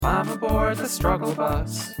aboard the struggle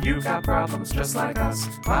bus. You got problems just like us.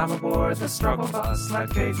 Climb aboard the struggle bus. Let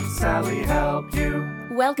Kate and Sally help you.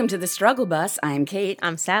 Welcome to the Struggle Bus. I'm Kate.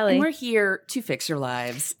 I'm Sally. And we're here to fix your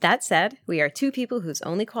lives. That said, we are two people whose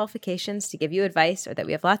only qualifications to give you advice are that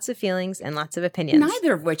we have lots of feelings and lots of opinions.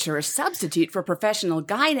 Neither of which are a substitute for professional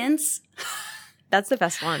guidance. That's the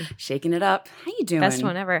best one. Shaking it up. How you doing? Best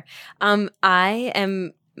one ever. I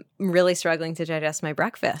am really struggling to digest my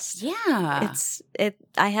breakfast. Yeah.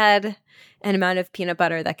 I had an amount of peanut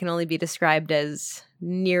butter that can only be described as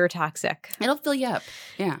near toxic. It'll fill you up.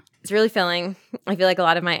 Yeah. It's really filling. I feel like a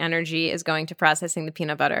lot of my energy is going to processing the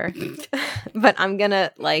peanut butter. But I'm going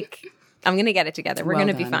to get it together. We're going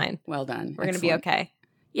to be fine. Well done. We're going to be okay.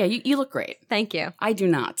 Yeah, you look great. Thank you. I do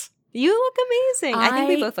not. You look amazing. I think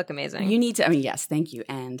we both look amazing. You need to, yes, thank you.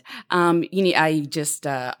 And I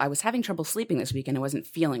was having trouble sleeping this week and I wasn't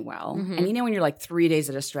feeling well. Mm-hmm. And when you're like 3 days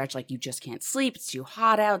at a stretch, like you just can't sleep. It's too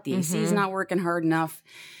hot out. The AC's not working hard enough.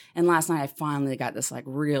 And last night I finally got this like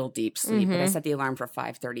real deep sleep. But I set the alarm for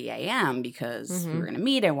 5:30 a.m. because we were going to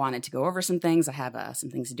meet. I wanted to go over some things. I have some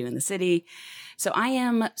things to do in the city. So I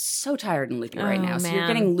am so tired and loopy right now. Man. So you're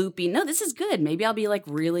getting loopy. No, this is good. Maybe I'll be like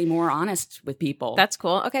really more honest with people. That's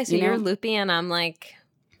cool. Okay, so you're loopy and I'm like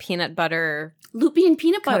peanut butter. Loopy and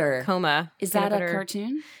peanut butter. Coma. Is that a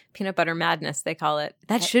cartoon? Peanut butter madness, they call it.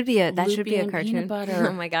 That should be a cartoon. Peanut butter.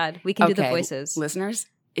 Oh my God. We can do the voices. Listeners,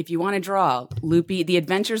 if you want to draw Loopy, The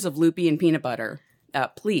Adventures of Loopy and Peanut Butter,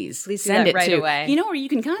 please send it right away. You know where you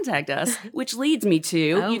can contact us, which leads me to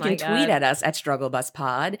you can tweet at us at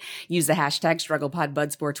StruggleBusPod. Use the hashtag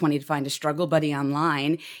StrugglePodBuds420 to find a struggle buddy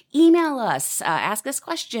online. Email us, ask us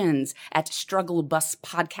questions at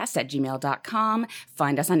StruggleBusPodcast@gmail.com.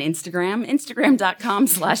 Find us on Instagram,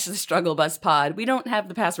 Instagram.com/TheStruggleBusPod. We don't have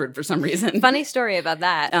the password for some reason. Funny story about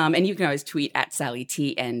that. And you can always tweet at Sally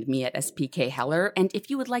T and me at SPK Heller. And if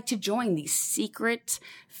you would like to join the secret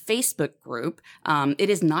Facebook group, it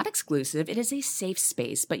is not exclusive. It is a safe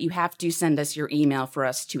space, but you have to send us your email for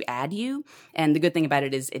us to add you. And the good thing about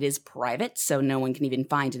it is private, so no one can even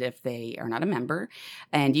find it if they are not a member.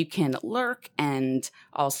 And you can lurk and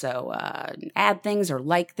also add things or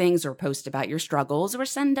like things or post about your struggles or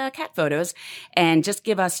send cat photos. And just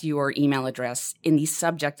give us your email address in the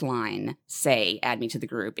subject line. Say, add me to the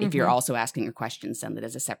group. If you're also asking a question, send it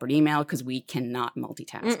as a separate email because we cannot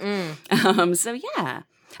multitask. So yeah.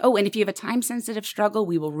 Oh, and if you have a time-sensitive struggle,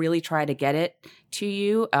 we will really try to get it to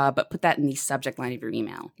you, but put that in the subject line of your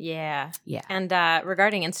email. Yeah. And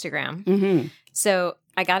regarding Instagram, so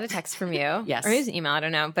I got a text from you. Yes. Or it was an email, I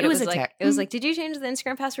don't know. But it was like, did you change the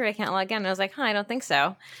Instagram password? I can't log in. And I was like, I don't think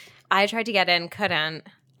so. I tried to get in, couldn't.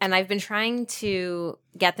 And I've been trying to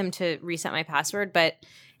get them to reset my password, but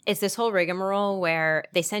it's this whole rigmarole where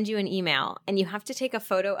they send you an email and you have to take a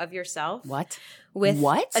photo of yourself. What?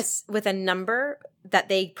 With a number that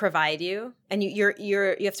they provide you, and you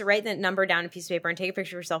have to write the number down on a piece of paper and take a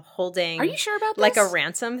picture of yourself holding. Are you sure about this? Like a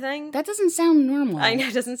ransom thing? That doesn't sound normal. I know,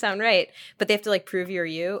 it doesn't sound right. But they have to like prove you're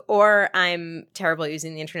you, or I'm terrible at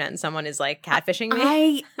using the internet and someone is like catfishing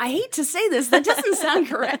me. I hate to say this, that doesn't sound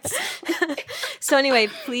correct. So anyway,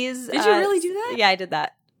 please. Did you really do that? Yeah, I did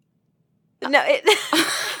that. No,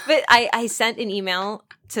 but I sent an email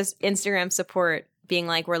to Instagram support being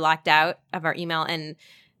like, we're locked out of our email and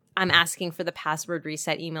I'm asking for the password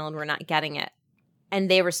reset email and we're not getting it. And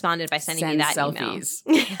they responded by sending me that selfies.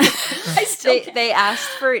 Email. They asked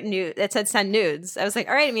for nudes. It said send nudes. I was like,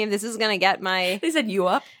 all right, I mean, this is going to get my... They said you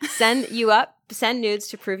up? Send you up. Send nudes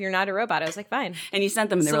to prove you're not a robot. I was like, fine. And you sent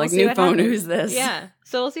them and they were like, new phone, who's this? Yeah.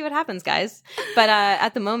 So we'll see what happens, guys. But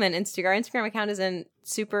at the moment, our Instagram account isn't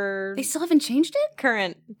super... They still haven't changed it?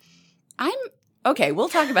 Current. Okay, we'll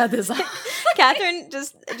talk about this. Catherine,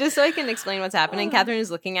 just so I can explain what's happening, Catherine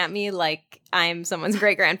is looking at me like I'm someone's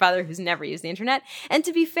great-grandfather who's never used the internet. And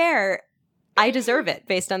to be fair, I deserve it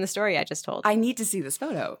based on the story I just told. I need to see this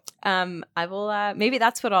photo. I will, maybe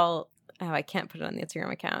that's what I'll... Oh, I can't put it on the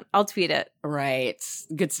Instagram account. I'll tweet it. Right.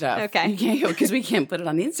 Good stuff. Okay. Because we can't put it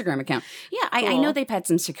on the Instagram account. Yeah, cool. I know they've had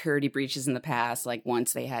some security breaches in the past. Like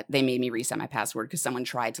once they made me reset my password because someone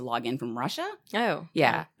tried to log in from Russia. Oh.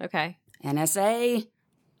 Yeah. Okay. NSA.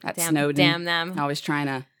 That's Snowden. Damn them. Always trying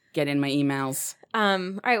to get in my emails. All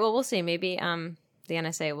right. Well, we'll see. Maybe the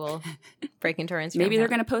NSA will break into our Instagram. Maybe they're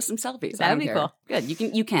going to post some selfies. That would be cool. Good.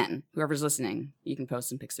 You can. Whoever's listening, you can post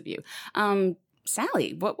some pics of you.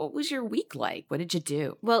 Sally, what was your week like? What did you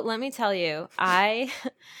do? Well, let me tell you, I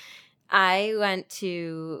went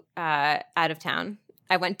to out of town.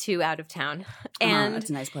 And that's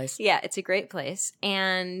a nice place. Yeah, it's a great place.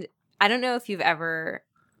 And I don't know if you've ever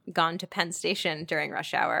gone to Penn Station during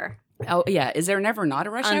rush hour. Oh, yeah. Is there never not a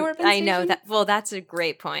rush hour at Penn I know Station? that. Well, that's a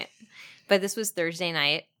great point. But this was Thursday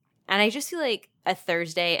night. And I just feel like a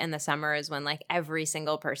Thursday in the summer is when like every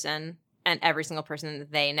single person that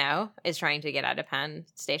they know is trying to get out of Penn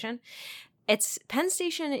Station. Penn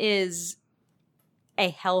Station is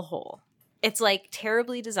a hellhole. It's like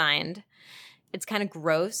terribly designed. It's kind of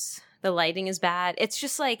gross. The lighting is bad. It's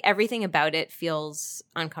just like everything about it feels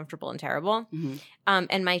uncomfortable and terrible. Mm-hmm.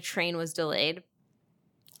 And my train was delayed.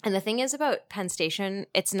 And the thing is about Penn Station,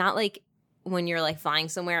 it's not like when you're like flying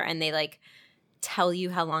somewhere and they like tell you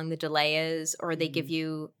how long the delay is, or they give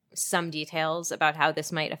you some details about how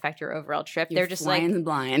this might affect your overall trip. They're just flying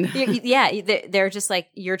blind. Yeah, they're just like,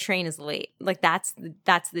 your train is late. Like that's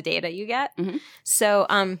the data you get. Mm-hmm. So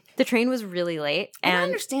the train was really late. And I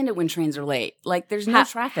understand it when trains are late. Like there's no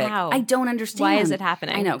traffic. How? I don't understand. Why is it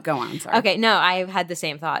happening? I know. Go on. Sorry. Okay, no, I had the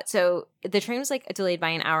same thought. So the train was like delayed by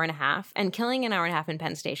an hour and a half, and killing an hour and a half in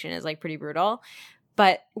Penn Station is like pretty brutal.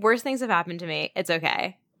 But worse things have happened to me. It's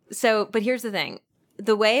okay. So, but here's the thing.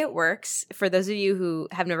 The way it works, for those of you who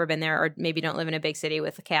have never been there or maybe don't live in a big city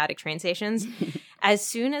with chaotic train stations, as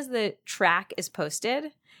soon as the track is posted,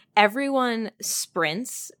 everyone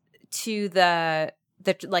sprints to the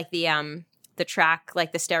track,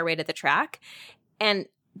 like the stairway to the track, and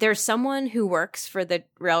there's someone who works for the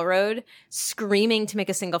railroad screaming to make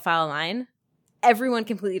a single file line. Everyone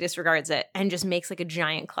completely disregards it and just makes like a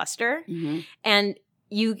giant cluster, and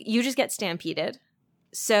you just get stampeded.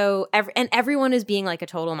 So everyone is being like a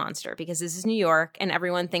total monster because this is New York, and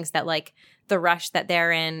everyone thinks that like the rush that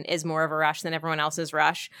they're in is more of a rush than everyone else's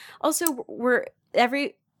rush. Also, whatever.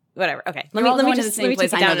 Okay, let me just take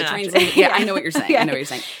it down a notch. Yeah, I know what you're saying. Yeah. I know what you're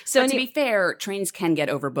saying. So to be fair, trains can get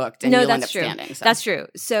overbooked, and no, you'll that's end up true. standing. So. That's true.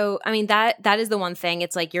 So I mean that is the one thing.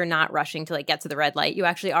 It's like you're not rushing to like get to the red light. You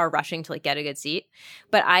actually are rushing to like get a good seat.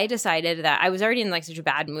 But I decided that I was already in like such a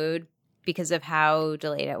bad mood because of how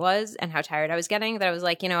delayed it was and how tired I was getting, that I was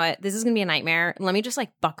like, you know what, this is gonna be a nightmare. Let me just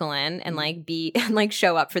like buckle in and like be and like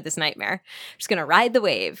show up for this nightmare. I'm just gonna ride the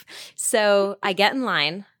wave. So I get in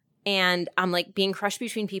line and I'm like being crushed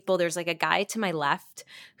between people. There's like a guy to my left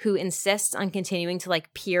who insists on continuing to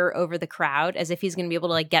like peer over the crowd as if he's going to be able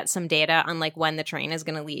to like get some data on like when the train is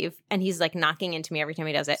going to leave. And he's like knocking into me every time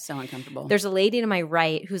he does it. So uncomfortable. There's a lady to my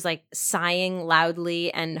right who's like sighing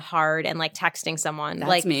loudly and hard and like texting someone. That's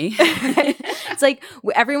like me. It's like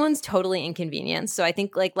everyone's totally inconvenienced. So I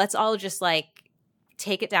think like let's all just like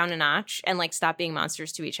take it down a notch and like stop being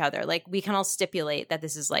monsters to each other. Like we can all stipulate that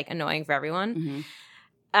this is like annoying for everyone. Mm-hmm.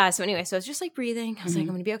 So anyway, so I was just like breathing. I was like, I'm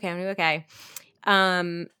going to be okay. I'm going to be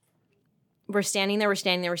okay. We're standing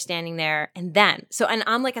there. And then, and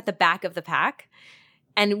I'm like at the back of the pack,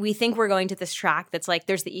 and we think we're going to this track that's like,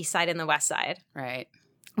 there's the east side and the west side. Right.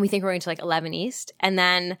 We think we're going to like 11 East. And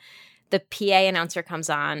then the PA announcer comes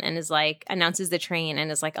on and is like, announces the train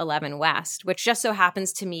and is like 11 West, which just so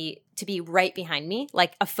happens to be right behind me,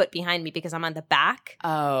 like a foot behind me because I'm on the back.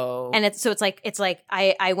 Oh. And it's like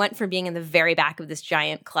I went from being in the very back of this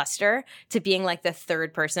giant cluster to being like the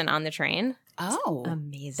third person on the train. Oh,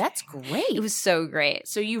 amazing. That's great. It was so great.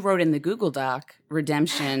 So you wrote in the Google Doc,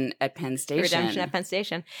 Redemption at Penn Station. Redemption at Penn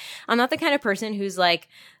Station. I'm not the kind of person who's like,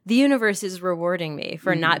 the universe is rewarding me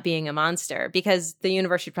for not being a monster, because the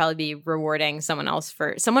universe should probably be rewarding someone else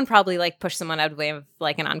for, someone probably like pushed someone out of the way of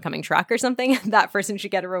like an oncoming truck or something. That person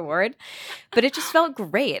should get a reward. But it just felt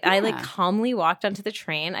great. Yeah. I like calmly walked onto the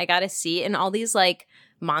train. I got a seat, and all these like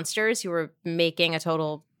monsters who were making a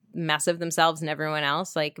total mess of themselves and everyone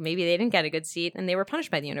else, like maybe they didn't get a good seat and they were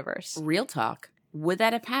punished by the universe. Real talk. Would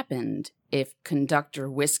that have happened if Conductor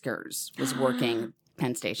Whiskers was working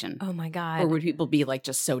Penn Station? Oh my God. Or would people be like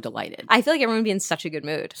just so delighted? I feel like everyone would be in such a good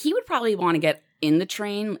mood. He would probably want to get in the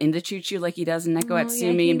train, in the choo-choo like he does in Neko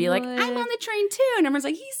Atsumi, and be like, I'm on the train too. And everyone's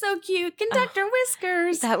like, he's so cute. Conductor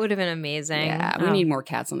Whiskers. That would have been amazing. Yeah, we need more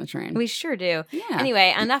cats on the train. We sure do. Yeah.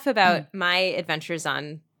 Anyway, enough about my adventures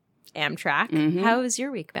on Amtrak. Mm-hmm. How has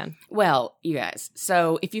your week been? Well, you guys,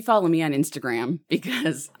 so if you follow me on Instagram,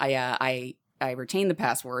 because I retain the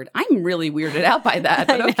password, I'm really weirded out by that,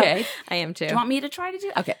 but okay. I am too. Do you want me to try to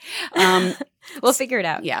do? Okay. We'll figure it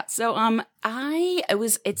out. Yeah. So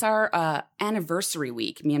it's our anniversary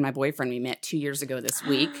week. Me and my boyfriend, we met 2 years ago this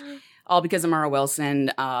week. All because of Mara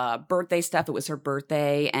Wilson, birthday stuff. It was her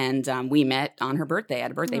birthday, and we met on her birthday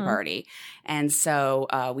at a birthday party. And so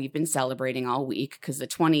we've been celebrating all week, because the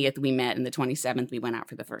 20th we met and the 27th we went out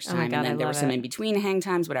for the first time. God, and then there were some in-between hang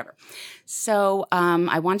times, whatever. So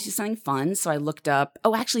I wanted to do something fun, so I looked up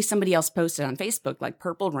 – actually somebody else posted on Facebook, like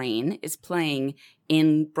Purple Rain is playing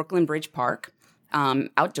in Brooklyn Bridge Park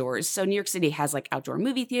outdoors. So New York City has like outdoor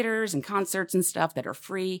movie theaters and concerts and stuff that are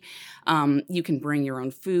free. You can bring your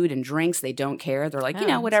own food and drinks. They don't care. They're like,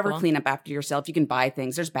 whatever, cool. Clean up after yourself. You can buy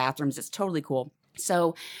things. There's bathrooms. It's totally cool.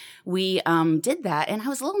 So we did that, and I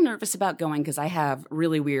was a little nervous about going because I have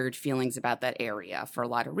really weird feelings about that area for a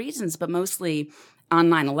lot of reasons, but mostly on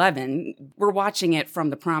 9/11, we're watching it from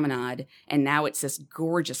the promenade, and now it's this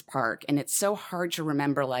gorgeous park, and it's so hard to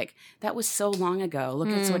remember, like, that was so long ago. Look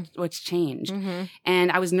at what's changed. Mm-hmm.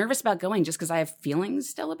 And I was nervous about going just because I have feelings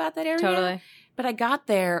still about that area. Totally. But I got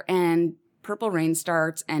there, and Purple Rain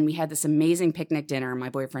starts, and we had this amazing picnic dinner. My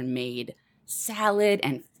boyfriend made salad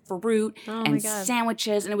and fruit and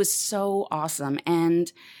sandwiches, and it was so awesome.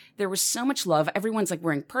 And there was so much love. Everyone's like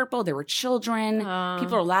wearing purple. There were children.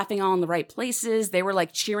 People are laughing all in the right places. They were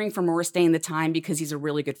like cheering for Morris Day in the Time because he's a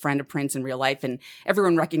really good friend of Prince in real life, and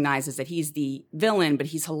everyone recognizes that he's the villain, but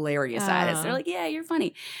he's hilarious at it. So they're like, yeah, you're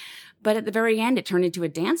funny. But at the very end, it turned into a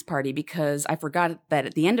dance party because I forgot that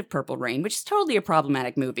at the end of Purple Rain, which is totally a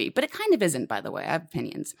problematic movie, but it kind of isn't, by the way. I have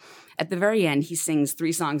opinions. At the very end, he sings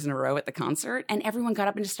 3 songs in a row at the concert, and everyone got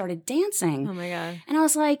up and just started dancing. Oh, my God. And I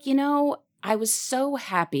was like, I was so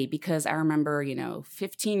happy because I remember,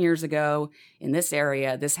 15 years ago in this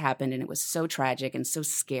area, this happened, and it was so tragic and so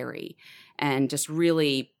scary and just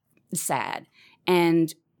really sad.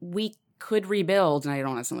 And we could rebuild, and I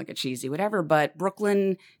don't want to sound like a cheesy whatever, but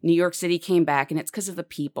Brooklyn, New York City came back, and it's because of the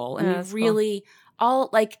people. And we really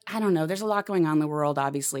all, like, I don't know, there's a lot going on in the world.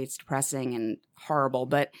 Obviously, it's depressing and horrible,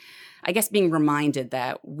 but I guess being reminded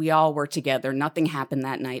that we all were together, nothing happened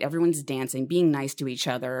that night, everyone's dancing, being nice to each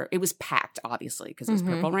other. It was packed, obviously, because it was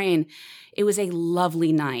Purple Rain. It was a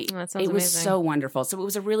lovely night. Oh, that sounds it was amazing. So wonderful. So it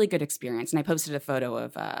was a really good experience, and I posted a photo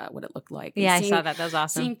of what it looked like. Yeah, I saw that. That was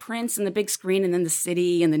awesome. Seeing Prince and the big screen, and then the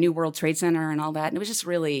city and the new World Trade Center and all that, and it was just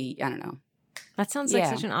really, I don't know. That sounds like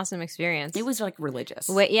such an awesome experience. It was like religious.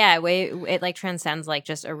 It like transcends like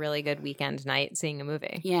just a really good weekend night seeing a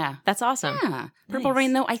movie. Yeah. That's awesome. Yeah. Purple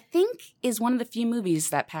Rain, though, I think is one of the few movies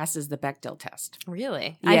that passes the Bechdel test.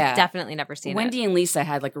 Really? Yeah. I've definitely never seen Wendy and Lisa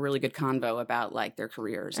had like a really good convo about like their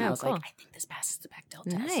careers. And I was like, I think this passes the Bechdel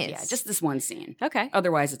test. Nice. Yeah, just this one scene. Okay.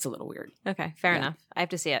 Otherwise, it's a little weird. Okay, fair enough. I have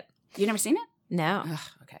to see it. You never seen it? No. Ugh,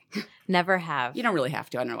 okay. Never have. You don't really have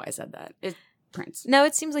to. I don't know why I said that. It's Prince. No,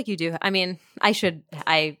 it seems like you do. I mean,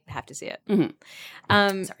 I have to see it.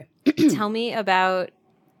 Mm-hmm. Sorry. Tell me about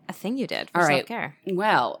a thing you did for self-care.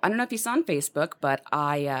 Well, I don't know if you saw on Facebook, but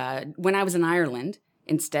when I was in Ireland,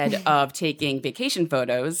 instead of taking vacation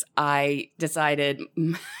photos, I decided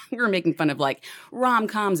we were making fun of like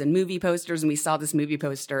rom-coms and movie posters, and we saw this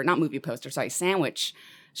sandwich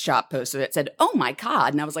shop poster that said, "Oh my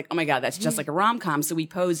God." And I was like, "Oh my God, that's just like a rom-com." So we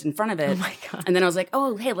posed in front of it. Oh my God. And then I was like,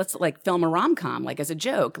 "Oh, hey, let's like film a rom-com, like as a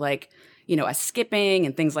joke, like, a skipping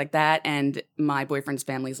and things like that." And my boyfriend's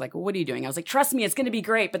family's like, "Well, what are you doing?" I was like, "Trust me, it's going to be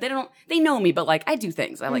great." But they know me, but like I do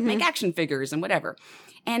things. I like make action figures and whatever.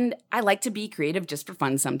 And I like to be creative just for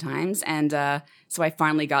fun sometimes. And so I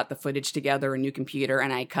finally got the footage together, a new computer,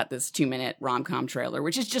 and I cut this 2-minute rom-com trailer,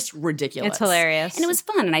 which is just ridiculous. It's hilarious. And it was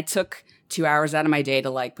fun. And I took 2 hours out of my day to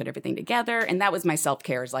like put everything together. And that was my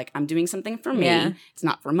self-care, is like, I'm doing something for me. Yeah. It's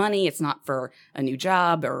not for money. It's not for a new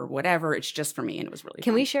job or whatever. It's just for me. And it was really fun.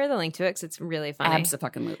 Can we share the link to it? Because it's really funny.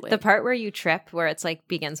 Abso-fucking-lutely. The part where you trip, where it's like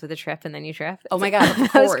begins with a trip and then you trip. Oh my God, of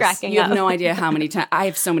course. I was cracking You up. have no idea how many times. I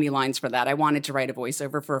have so many lines for that. I wanted to write a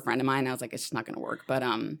voiceover for a friend of mine. I was like, it's just not going to work. But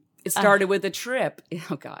it started with a trip.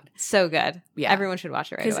 Oh God. So good. Yeah. Everyone should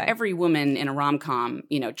watch it right away. Because every woman in a rom-com,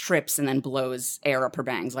 trips and then blows air up her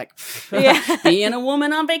bangs like, being a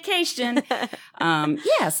woman on vacation.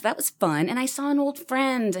 So that was fun. And I saw an old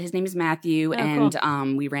friend. His name is Matthew.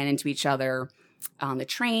 Cool. We ran into each other on the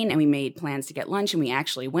train, and we made plans to get lunch, and we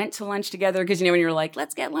actually went to lunch together because, when you're like,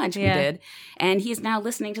 let's get lunch, we did. And he's now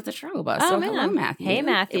listening to the Struggle Bus. So hello, Matthew. Hey,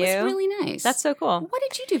 Matthew. It was really nice. That's so cool. What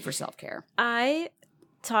did you do for self-care? I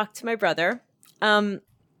talked to my brother. It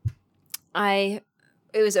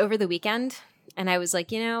was over the weekend, and I was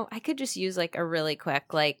like, I could just use like a really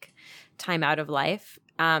quick like time out of life.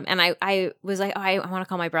 And I was like, I want to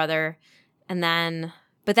call my brother.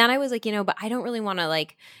 But then I was like, but I don't really want to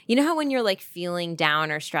like, how when you're like feeling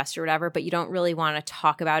down or stressed or whatever, but you don't really want to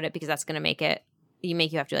talk about it because that's going to make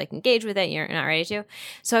you have to like engage with it. You're not ready to.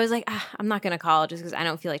 So I was like, I'm not going to call just because I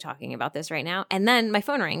don't feel like talking about this right now. And then my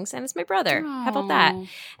phone rings and it's my brother. Aww. How about that?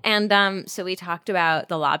 And so we talked about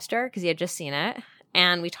The Lobster because he had just seen it.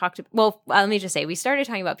 And we talked, let me just say, we started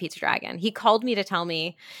talking about Pete's Dragon. He called me to tell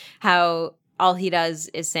me how all he does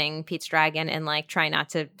is sing Pete's Dragon and like try not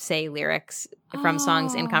to say lyrics from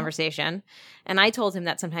songs in conversation. And I told him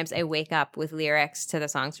that sometimes I wake up with lyrics to the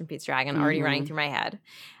songs from Pete's Dragon already running through my head.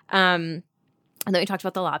 And then we talked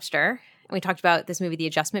about The Lobster. And we talked about this movie, The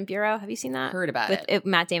Adjustment Bureau. Have you seen that? Heard about With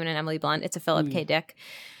Matt Damon and Emily Blunt. It's a Philip K. Dick,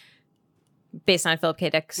 based on a Philip K.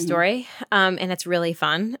 Dick story. And it's really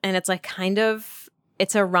fun. And it's like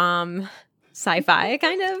it's a rom sci-fi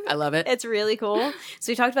kind of. I love it. It's really cool.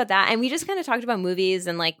 So we talked about that. And we just kind of talked about movies.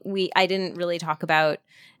 And like I didn't really talk about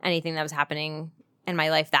anything that was happening in my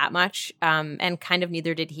life that much. And kind of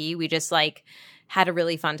neither did he. We just like had a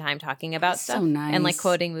really fun time talking about stuff. So nice. And like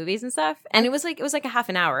quoting movies and stuff. And it was like a half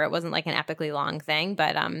an hour. It wasn't like an epically long thing,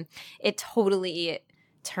 but it totally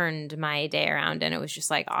turned my day around, and it was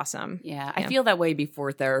just like awesome. Yeah, I feel that way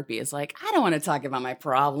before therapy. Is like, I don't want to talk about my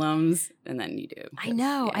problems, and then you do. I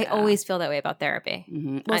know. Yeah. I always feel that way about therapy.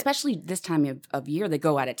 Mm-hmm. Well, especially this time of year, they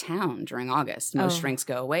go out of town during August. Most shrinks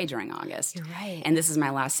go away during August. You're right. And this is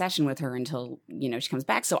my last session with her until, she comes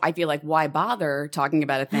back. So I feel like, why bother talking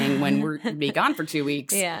about a thing when we're be gone for 2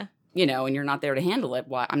 weeks? Yeah. And you're not there to handle it.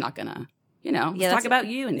 Why? I'm not gonna. Let's talk about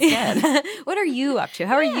you instead. What are you up to?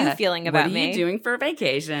 How are you feeling about me? What are you doing for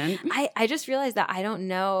vacation? I just realized that I don't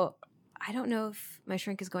know if my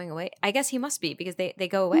shrink is going away. I guess he must be, because they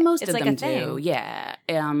go away. Most it's of like them a thing. do. Yeah.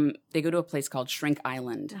 They go to a place called Shrink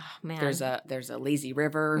Island. Oh man. There's a lazy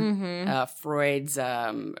river. Freud's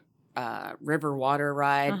river water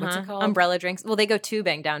ride. What's it called? Umbrella drinks. Well, they go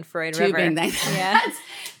tubing down Freud River. Yeah.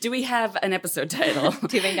 Do we have an episode title?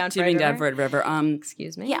 Tubing down Freud River.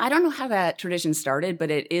 Excuse me. Yeah, I don't know how that tradition started, but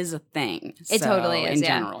it is a thing. It totally is. In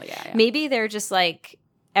general, yeah. Maybe they're just like,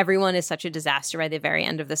 everyone is such a disaster by the very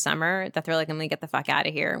end of the summer that they're like, I'm going to get the fuck out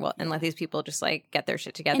of here. Well, and let these people just like get their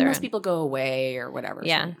shit together. And most people go away or whatever.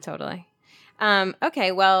 Yeah, totally.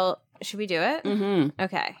 Okay, well, should we do it? Mm-hmm.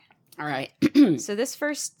 Okay. All right. So this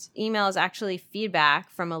first email is actually feedback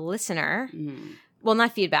from a listener. Mm. Well,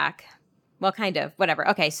 not feedback. Well, kind of. Whatever.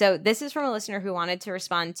 Okay, so this is from a listener who wanted to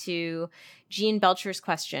respond to Jean Belcher's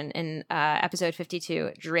question in episode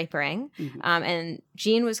 52, drapering. Mm-hmm. And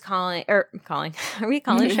Jean was calling. Are we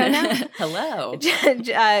calling the show now? Hello.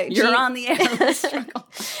 You're on the air.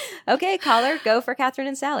 Okay, caller, go for Catherine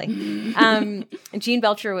and Sally. Jean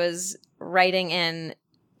Belcher was writing in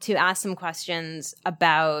to ask some questions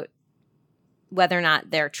about whether or not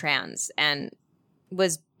they're trans, and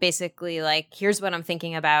was basically like, here's what I'm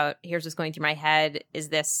thinking about. Here's what's going through my head. Does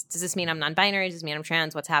this mean I'm non-binary? Does this mean I'm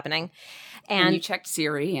trans? What's happening? And you checked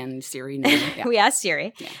Siri, and Siri knew. Yeah. We asked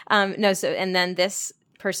Siri. Yeah. And then this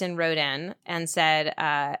person wrote in and said,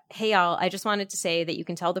 hey, y'all, I just wanted to say that you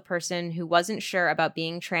can tell the person who wasn't sure about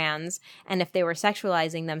being trans and if they were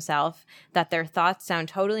sexualizing themselves that their thoughts sound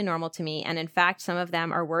totally normal to me. And in fact, some of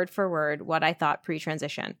them are word for word what I thought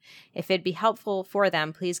pre-transition. If it'd be helpful for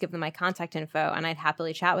them, please give them my contact info and I'd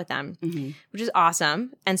happily chat with them, which is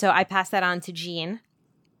awesome. And so I passed that on to Jean,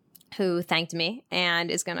 who thanked me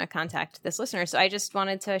and is going to contact this listener. So I just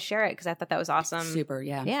wanted to share it because I thought that was awesome. Super,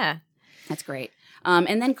 yeah. Yeah. That's great.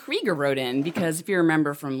 And then Krieger wrote in, because if you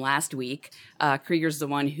remember from last week, Krieger's the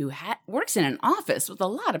one who works in an office with a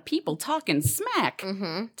lot of people talking smack,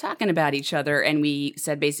 talking about each other. And we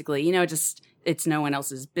said basically, just it's no one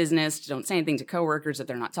else's business. Don't say anything to coworkers if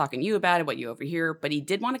they're not talking to you about it, what you overhear. But he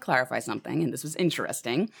did want to clarify something, and this was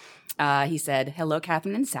interesting. He said, hello,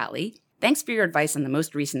 Catherine and Sally. Thanks for your advice on the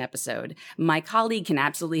most recent episode. My colleague can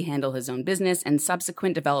absolutely handle his own business, and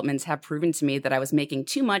subsequent developments have proven to me that I was making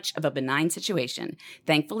too much of a benign situation,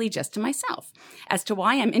 thankfully just to myself. As to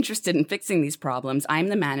why I'm interested in fixing these problems, I'm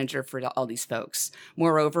the manager for all these folks.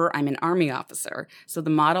 Moreover, I'm an Army officer, so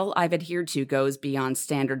the model I've adhered to goes beyond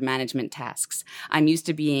standard management tasks. I'm used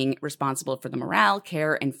to being responsible for the morale,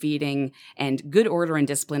 care, and feeding, and good order and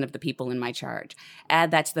discipline of the people in my charge.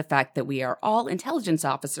 Add that to the fact that we are all intelligence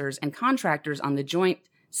officers and contractors on the joint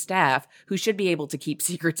staff who should be able to keep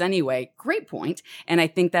secrets anyway. Great point. And I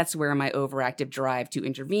think that's where my overactive drive to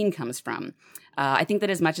intervene comes from. I think that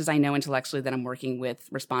as much as I know intellectually that I'm working with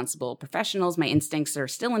responsible professionals, my instincts are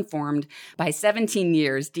still informed by 17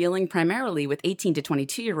 years dealing primarily with 18 to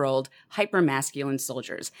 22-year-old hyper-masculine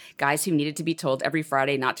soldiers, guys who needed to be told every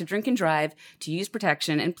Friday not to drink and drive, to use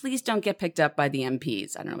protection, and please don't get picked up by the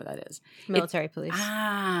MPs. I don't know what that is. Military police.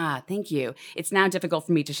 Thank you. It's now difficult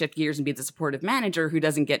for me to shift gears and be the supportive manager who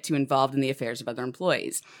doesn't get too involved in the affairs of other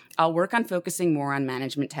employees. I'll work on focusing more on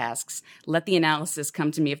management tasks, let the analysis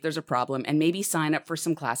come to me if there's a problem, and maybe sign up for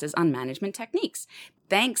some classes on management techniques.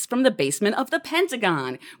 Thanks from the basement of the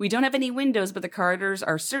Pentagon. We don't have any windows, but the corridors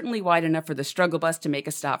are certainly wide enough for the struggle bus to make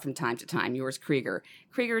a stop from time to time. Yours, Krieger.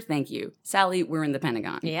 Krieger, thank you. Sally, we're in the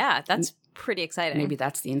Pentagon. Yeah, that's pretty exciting. Maybe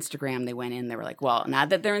that's the Instagram they went in. They were like, well, now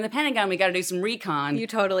that they're in the Pentagon, we got to do some recon. You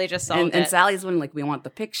totally just solved it. And Sally's one, like, we want the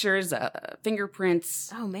pictures,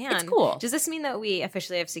 fingerprints. Oh, man. It's cool. Does this mean that we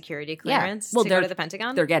officially have security clearance to go to the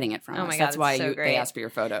Pentagon? They're getting it from us. Oh, my God. That's why so they asked for your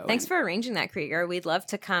photo. Thanks for arranging that, Krieger. We'd love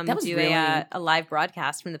to come do really... a live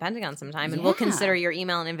broadcast from the Pentagon sometime, and we'll consider your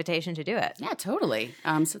email an invitation to do it. Yeah, totally.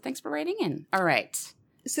 So thanks for writing in. All right.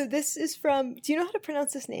 So this is from, do you know how to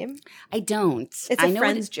pronounce this name? I don't. It's a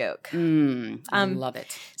Friends joke. I love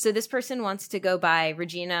it. So this person wants to go by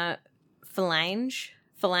Regina Phalange.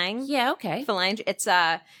 Yeah, okay. Phalange. It's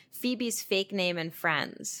Phoebe's fake name in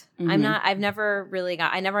Friends. Mm-hmm. I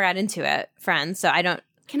never got into it, Friends, so I don't.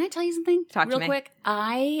 Can I tell you something? Talk to me. Real quick.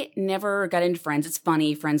 I never got into Friends. It's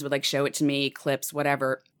funny. Friends would like show it to me, clips,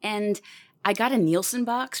 whatever. And I got a Nielsen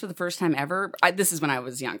box for the first time ever. This is when I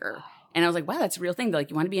was younger. And I was like, wow, that's a real thing. They're like,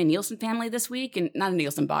 you want to be a Nielsen family this week? And not a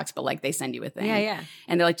Nielsen box, but like they send you a thing. Yeah.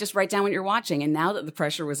 And they're like, just write down what you're watching. And now that the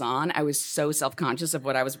pressure was on, I was so self-conscious of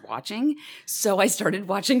what I was watching. So I started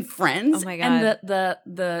watching Friends. Oh my God. And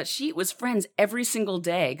the sheet was Friends every single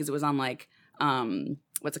day because it was on like,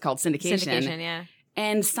 what's it called? Syndication, yeah.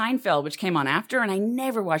 And Seinfeld, which came on after. And I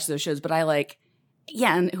never watched those shows, but I like...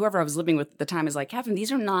 Yeah, and whoever I was living with at the time is like, Catherine,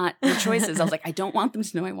 these are not your choices. I was like, I don't want them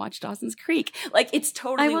to know I watched Dawson's Creek. Like, it's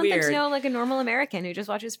totally weird. I want them to know like a normal American who just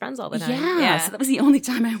watches Friends all the time. Yeah, so that was the only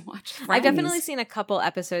time I watched Friends. I've definitely seen a couple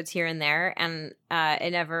episodes here and there, and I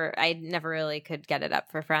never really could get it up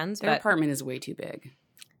for Friends. Their apartment is way too big.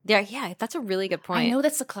 Yeah, that's a really good point. I know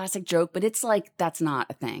that's a classic joke, but it's like, that's not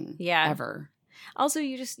a thing. Yeah. Ever. Also,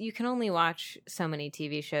 you can only watch so many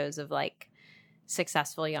TV shows of like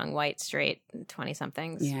successful young white straight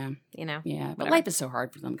 20-somethings. Yeah. You know? Yeah. But life is so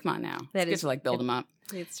hard for them. Come on now. It's good to like build them up.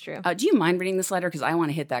 It's true. Do you mind reading this letter? Because I want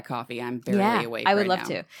to hit that coffee. I'm barely awake I would love now.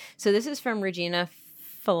 to. So this is from Regina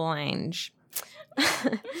Phalange.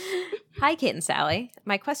 Hi, Kate and Sally.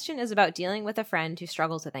 My question is about dealing with a friend who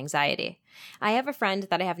struggles with anxiety. I have a friend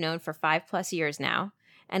that I have known for 5+ years now,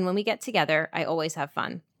 and when we get together, I always have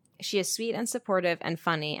fun. She is sweet and supportive and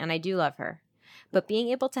funny, and I do love her. But being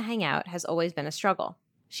able to hang out has always been a struggle.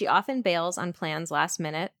 She often bails on plans last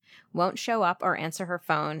minute, won't show up or answer her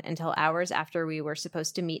phone until hours after we were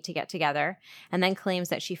supposed to meet to get together, and then claims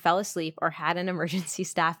that she fell asleep or had an emergency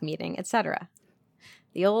staff meeting, etc.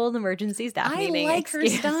 The old emergency staff meeting. I like her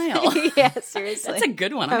style. Yeah, seriously. That's a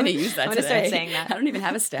good one. I'm going to use that today. I'm going to start saying that. I don't even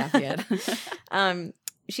have a staff yet.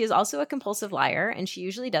 She is also a compulsive liar, and she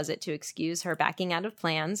usually does it to excuse her backing out of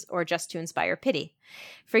plans or just to inspire pity.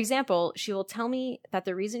 For example, she will tell me that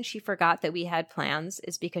the reason she forgot that we had plans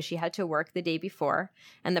is because she had to work the day before,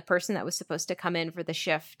 and the person that was supposed to come in for the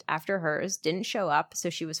shift after hers didn't show up, so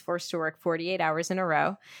she was forced to work 48 hours in a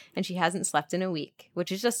row, and she hasn't slept in a week,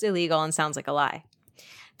 which is just illegal and sounds like a lie.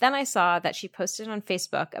 Then I saw that she posted on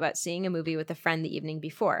Facebook about seeing a movie with a friend the evening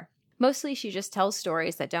before. Mostly she just tells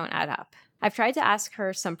stories that don't add up. I've tried to ask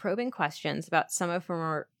her some probing questions about some of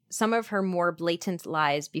her more blatant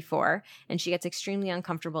lies before, and she gets extremely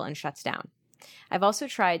uncomfortable and shuts down. I've also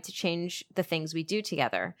tried to change the things we do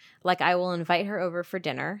together, like I will invite her over for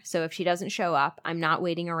dinner, so if she doesn't show up, I'm not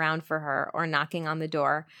waiting around for her or knocking on the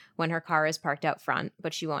door when her car is parked out front,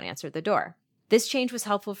 but she won't answer the door. This change was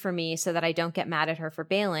helpful for me so that I don't get mad at her for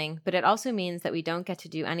bailing, but it also means that we don't get to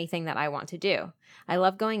do anything that I want to do. I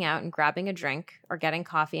love going out and grabbing a drink or getting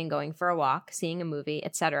coffee and going for a walk, seeing a movie,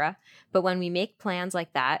 etc. But when we make plans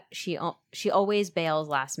like that, she always bails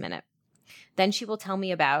last minute. Then she will tell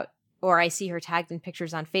me about, or I see her tagged in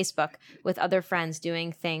pictures on Facebook with other friends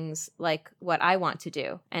doing things like what I want to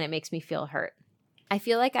do, and it makes me feel hurt. I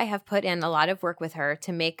feel like I have put in a lot of work with her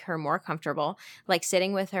to make her more comfortable, like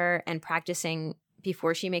sitting with her and practicing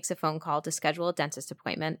before she makes a phone call to schedule a dentist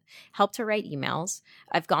appointment, helped her write emails.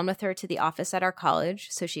 I've gone with her to the office at our college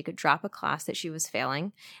so she could drop a class that she was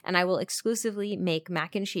failing, and I will exclusively make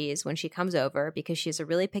mac and cheese when she comes over because she's a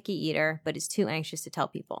really picky eater but is too anxious to tell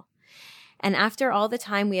people. And after all the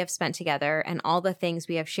time we have spent together and all the things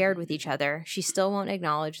we have shared with each other, she still won't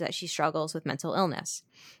acknowledge that she struggles with mental illness.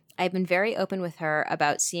 I've been very open with her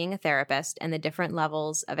about seeing a therapist and the different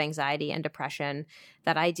levels of anxiety and depression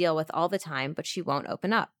that I deal with all the time, but she won't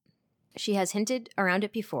open up. She has hinted around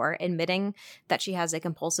it before, admitting that she has a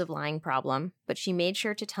compulsive lying problem, but she made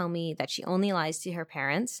sure to tell me that she only lies to her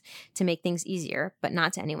parents to make things easier, but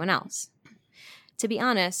not to anyone else. To be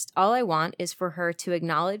honest, all I want is for her to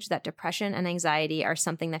acknowledge that depression and anxiety are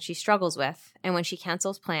something that she struggles with, and when she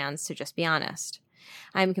cancels plans, to just be honest.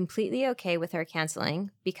 I'm completely okay with her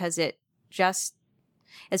canceling because it just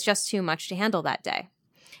It's just too much to handle that day.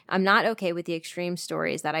 I'm not okay with the extreme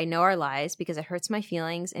stories that I know are lies because it hurts my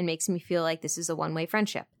feelings and makes me feel like this is a one-way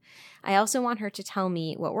friendship. I also want her to tell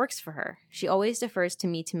me what works for her. She always defers to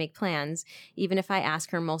me to make plans, even if I ask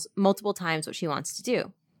her multiple times what she wants to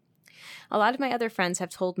do. A lot of my other friends have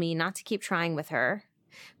told me not to keep trying with her,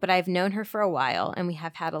 but I've known her for a while and we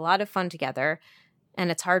have had a lot of fun together,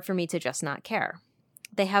 and it's hard for me to just not care.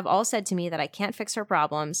 They have all said to me that I can't fix her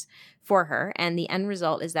problems for her, and the end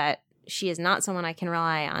result is that she is not someone I can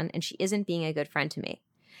rely on, and she isn't being a good friend to me.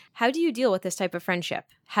 How do you deal with this type of friendship?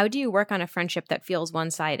 How do you work on a friendship that feels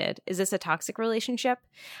one-sided? Is this a toxic relationship?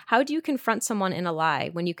 How do you confront someone in a lie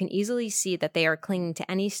when you can easily see that they are clinging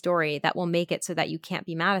to any story that will make it so that you can't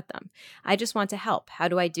be mad at them? I just want to help. How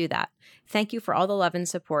do I do that? Thank you for all the love and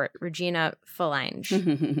support. Regina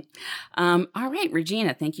Falange. All right,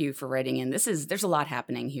 Regina, thank you for writing in. There's a lot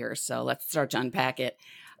happening here, so let's start to unpack it.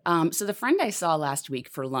 So the friend I saw last week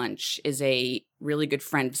for lunch is a really good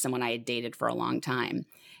friend of someone I had dated for a long time.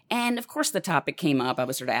 And of course the topic came up. I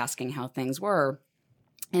was sort of asking how things were.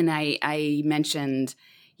 And I mentioned,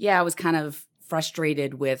 I was kind of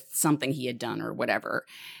frustrated with something he had done or whatever.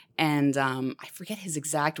 And I forget his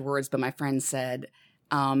exact words, but my friend said,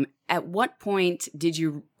 at what point did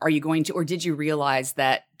you realize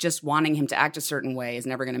that just wanting him to act a certain way is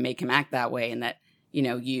never going to make him act that way, and that,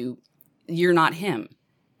 you're not him?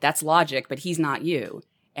 That's logic, but he's not you.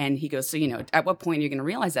 And he goes, so, at what point are you going to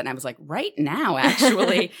realize that? And I was like, right now,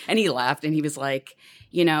 actually. And he laughed and he was like,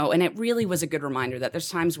 and it really was a good reminder that there's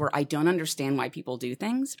times where I don't understand why people do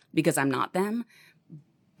things because I'm not them.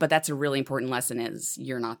 But that's a really important lesson, is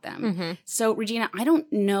you're not them. Mm-hmm. So, Regina, I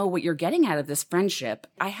don't know what you're getting out of this friendship.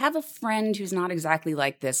 I have a friend who's not exactly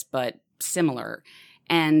like this, but similar.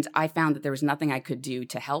 And I found that there was nothing I could do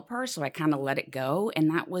to help her, so I kind of let it go, and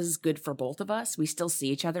that was good for both of us. We still see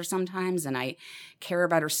each other sometimes, and I care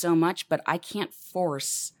about her so much, but I can't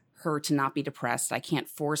force her to not be depressed. I can't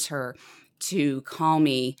force her to call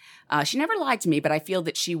me. She never lied to me, but I feel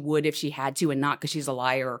that she would if she had to, and not because she's a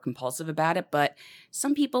liar or compulsive about it. But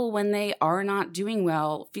some people, when they are not doing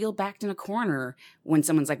well, feel backed in a corner when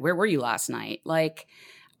someone's like, where were you last night? Like,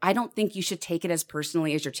 I don't think you should take it as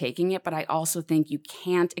personally as you're taking it, but I also think you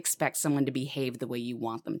can't expect someone to behave the way you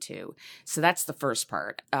want them to. So that's the first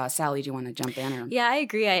part. Sally, do you want to jump in? Or? Yeah, I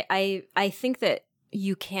agree. I think that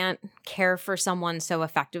you can't care for someone so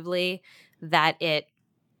effectively that it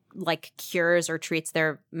cures or treats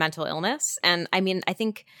their mental illness. And I mean, I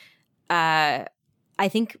think lying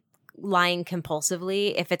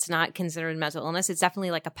compulsively, if it's not considered mental illness, it's definitely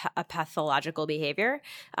like a pathological behavior.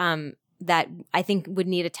 That I think would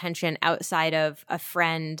need attention outside of a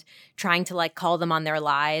friend trying to call them on their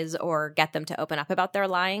lies or get them to open up about their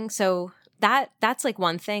lying. So that's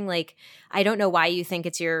one thing. I don't know why you think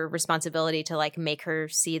it's your responsibility to make her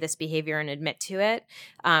see this behavior and admit to it.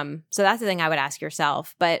 So that's the thing I would ask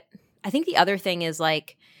yourself. But I think the other thing is I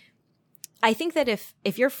think that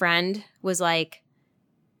if your friend was what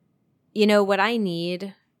I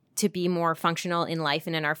need to be more functional in life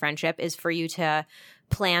and in our friendship is for you to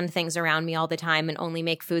plan things around me all the time and only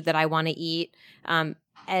make food that I want to eat.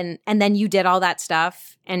 And then you did all that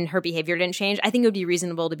stuff and her behavior didn't change. I think it would be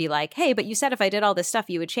reasonable to be like, hey, but you said if I did all this stuff,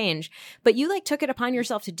 you would change. But you took it upon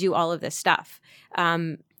yourself to do all of this stuff.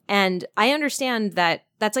 And I understand that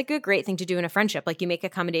that's a great thing to do in a friendship. You make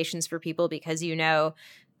accommodations for people because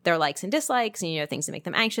their likes and dislikes and things that make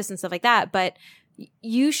them anxious and stuff like that. But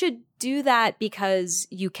you should do that because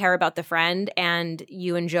you care about the friend and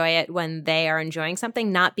you enjoy it when they are enjoying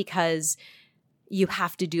something, not because you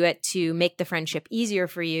have to do it to make the friendship easier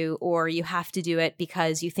for you, or you have to do it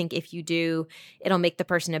because you think if you do, it'll make the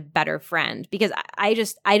person a better friend. Because I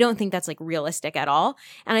don't think that's realistic at all.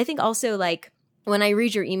 And I think also when I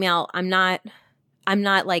read your email, I'm not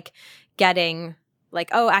getting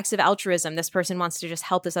acts of altruism. This person wants to just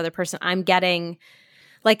help this other person. I'm getting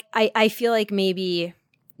I feel like maybe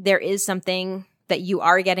there is something that you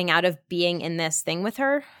are getting out of being in this thing with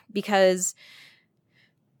her, because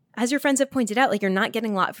as your friends have pointed out, you're not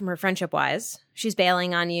getting a lot from her friendship wise. She's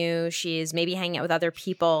bailing on you. She's maybe hanging out with other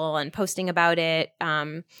people and posting about it.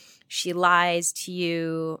 She lies to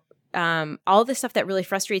you. All the stuff that really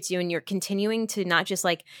frustrates you, and you're continuing to not just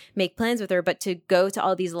make plans with her, but to go to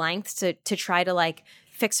all these lengths to try to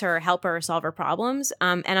fix her, help her, solve her problems.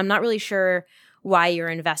 And I'm not really sure why you're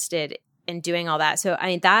invested in doing all that. So, I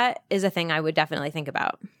mean, that is a thing I would definitely think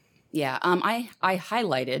about. Yeah. I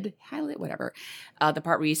highlighted whatever, the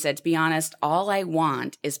part where you said, to be honest, all I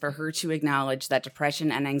want is for her to acknowledge that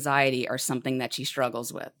depression and anxiety are something that she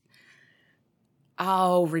struggles with.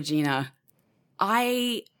 Oh, Regina,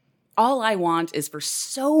 all I want is for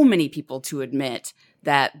so many people to admit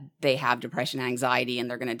that they have depression, anxiety, and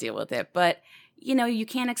they're going to deal with it. But you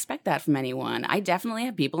can't expect that from anyone. I definitely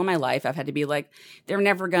have people in my life I've had to be like,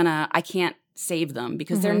 I can't save them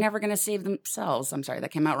because they're never going to save themselves. I'm sorry,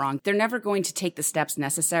 that came out wrong. They're never going to take the steps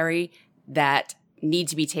necessary that need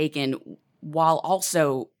to be taken while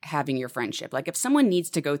also having your friendship. Like if someone needs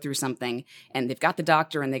to go through something and they've got the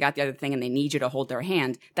doctor and they got the other thing and they need you to hold their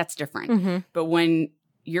hand, that's different. But when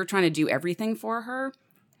you're trying to do everything for her,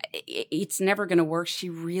 it's never going to work. She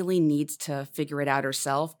really needs to figure it out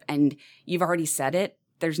herself. And you've already said it.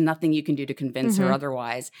 There's nothing you can do to convince her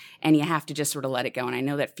otherwise. And you have to just sort of let it go. And I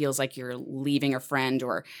know that feels like you're leaving a friend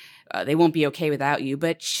or they won't be okay without you,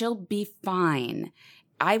 but she'll be fine.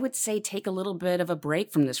 I would say take a little bit of a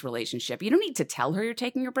break from this relationship. You don't need to tell her you're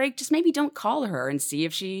taking a break. Just maybe don't call her and see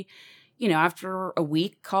if she, after a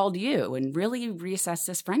week called you and really reassess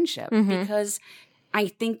this friendship. Because I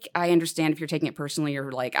think I understand if you're taking it personally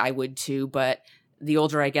or like I would too, but the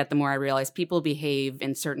older I get, the more I realize people behave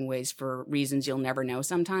in certain ways for reasons you'll never know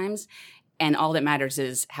sometimes. And all that matters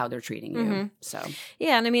is how they're treating you. So,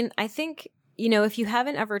 yeah. And I mean, I think, if you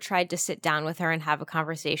haven't ever tried to sit down with her and have a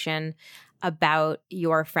conversation about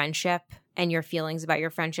your friendship and your feelings about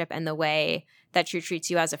your friendship and the way that she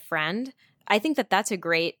treats you as a friend, I think that that's a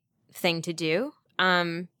great thing to do.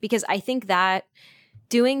 Because I think that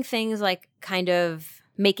doing things like kind of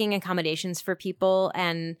making accommodations for people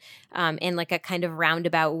and in like a kind of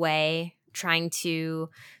roundabout way, trying to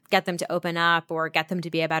get them to open up or get them to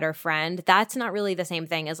be a better friend, that's not really the same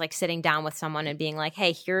thing as like sitting down with someone and being like,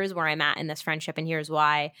 hey, here's where I'm at in this friendship and here's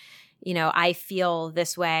why. I feel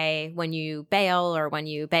this way when you bail or when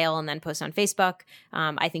you bail and then post on Facebook.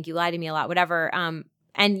 I think you lie to me a lot, whatever.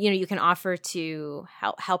 And, you can offer to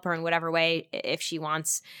help her in whatever way if she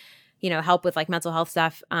wants, help with like mental health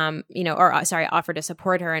stuff, offer to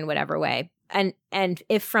support her in whatever way. And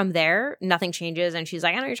if from there nothing changes and she's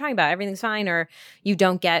like, I know what you're talking about, everything's fine, or you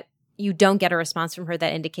don't get a response from her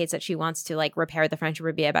that indicates that she wants to like repair the friendship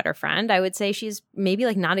or be a better friend, I would say she's maybe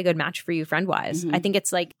like not a good match for you friend wise. I think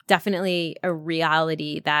it's like definitely a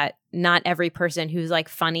reality that not every person who's like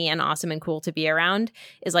funny and awesome and cool to be around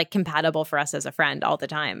is like compatible for us as a friend all the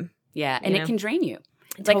time. Yeah. And it can drain you.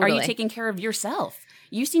 It's like, are you taking care of yourself?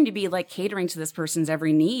 You seem to be like catering to this person's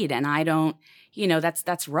every need. And I don't,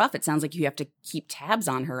 that's rough. It sounds like you have to keep tabs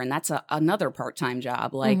on her. And that's another part-time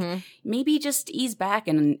job. Like maybe just ease back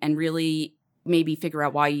and really maybe figure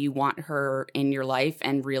out why you want her in your life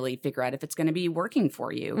and really figure out if it's going to be working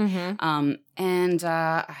for you. And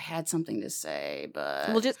I had something to say, but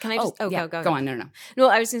well, go on. No. No,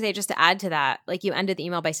 I was going to say, just to add to that, like you ended the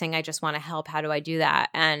email by saying, I just want to help. How do I do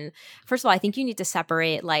that? And first of all, I think you need to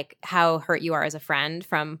separate like how hurt you are as a friend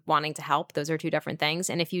from wanting to help. Those are two different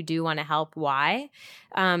things. And if you do want to help, why?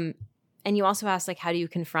 And you also asked like, how do you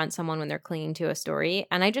confront someone when they're clinging to a story?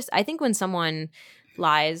 And I think when someone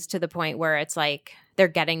lies to the point where it's like they're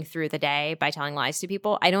getting through the day by telling lies to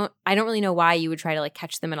people, I don't really know why you would try to like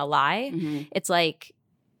catch them in a lie. It's like,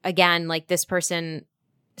 again, like this person,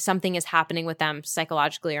 something is happening with them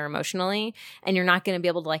psychologically or emotionally, and you're not going to be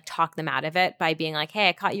able to like talk them out of it by being like, hey,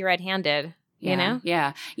 I caught you red-handed.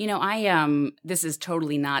 Yeah. This is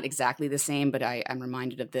totally not exactly the same, but I'm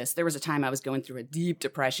reminded of this. There was a time I was going through a deep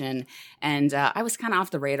depression and I was kind of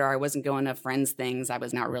off the radar. I wasn't going to friends' things. I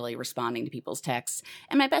was not really responding to people's texts.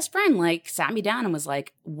 And my best friend like sat me down and was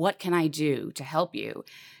like, what can I do to help you?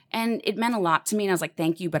 And it meant a lot to me. And I was like,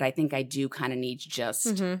 thank you, but I think I do kind of need to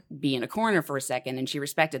just be in a corner for a second. And she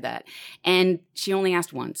respected that. And she only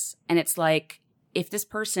asked once. And it's like, if this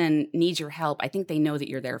person needs your help, I think they know that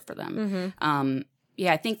you're there for them.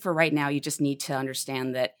 I think for right now, you just need to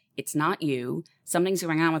understand that it's not you. Something's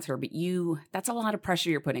going on with her, but that's a lot of pressure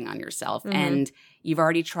you're putting on yourself. And you've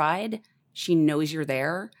already tried. She knows you're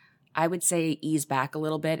there. I would say ease back a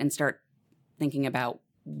little bit and start thinking about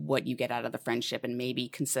what you get out of the friendship and maybe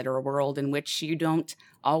consider a world in which you don't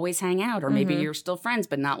always hang out, or maybe you're still friends,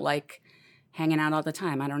 but not like hanging out all the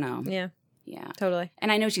time. I don't know. Yeah, totally.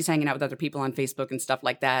 And I know she's hanging out with other people on Facebook and stuff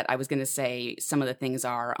like that. I was going to say some of the things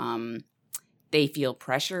are they feel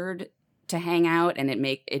pressured to hang out, and it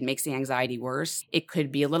makes the anxiety worse. It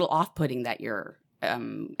could be a little off-putting that you're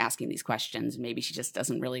asking these questions. Maybe she just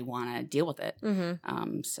doesn't really want to deal with it.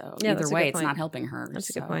 So either way, it's not helping her. That's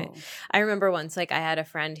a good point. I remember once, like I had a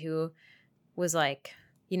friend who was like,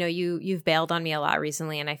 you've bailed on me a lot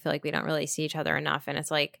recently, and I feel like we don't really see each other enough. And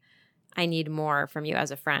it's like, I need more from you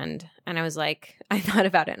as a friend. And I was like, I thought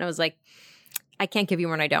about it and I was like, I can't give you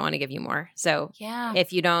more and I don't want to give you more. So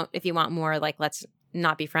if you want more, like, let's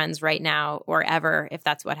not be friends right now or ever if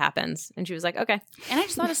that's what happens. And she was like, okay. And I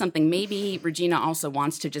just thought of something. Maybe Regina also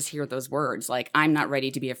wants to just hear those words. Like, I'm not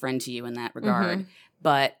ready to be a friend to you in that regard.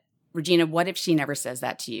 But Regina, what if she never says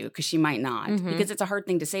that to you? Because she might not. Mm-hmm. Because it's a hard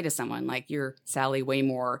thing to say to someone. Like, you're, Sally, way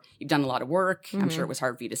more, you've done a lot of work. Mm-hmm. I'm sure it was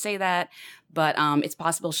hard for you to say that. But it's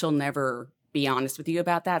possible she'll never be honest with you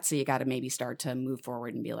about that. So you got to maybe start to move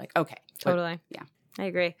forward and be like, okay. Totally. Yeah. I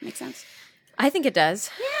agree. Makes sense. I think it does.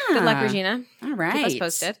 Yeah. Good luck, Regina. All right. Keep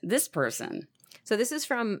us posted. This person. So this is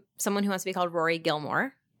from someone who wants to be called Rory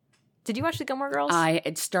Gilmore. Did you watch the Gilmore Girls? I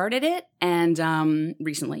had started it and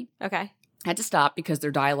recently. Okay. Had to stop because their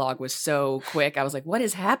dialogue was so quick. I was like, what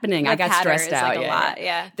is happening? The I got patter stressed is out. like a lot.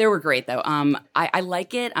 Yeah. They were great though. I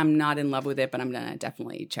like it. I'm not in love with it, but I'm going to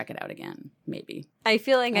definitely check it out again. Maybe. I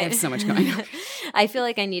feel like I have so much going on. I feel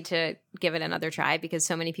like I need to give it another try because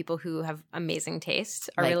so many people who have amazing taste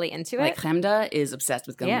are really into it. Like Chemda is obsessed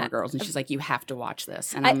with Gilmore Girls, and she's like, you have to watch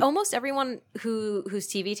this. And almost everyone whose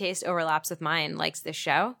TV taste overlaps with mine likes this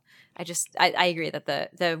show. I agree that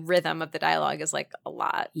the rhythm of the dialogue is like a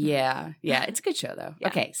lot. Yeah. It's a good show though. Yeah.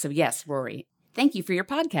 Okay. So yes, Rory, thank you for your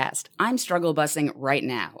podcast. I'm struggle busing right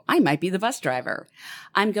now. I might be the bus driver.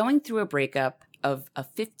 I'm going through a breakup of a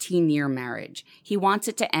 15-year marriage. He wants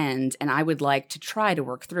it to end, and I would like to try to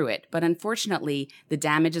work through it. But unfortunately, the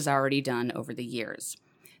damage is already done over the years.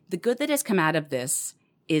 The good that has come out of this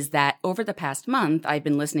is that over the past month, I've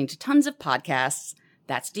been listening to tons of podcasts.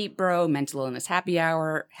 That's Deep Bro, Mental Illness Happy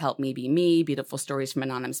Hour, Help Me Be Me, Beautiful Stories from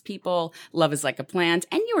Anonymous People, Love is Like a Plant,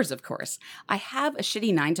 and yours, of course. I have a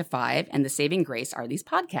shitty 9 to 5, and the saving grace are these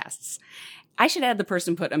podcasts. I should add the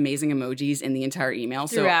person put amazing emojis in the entire email.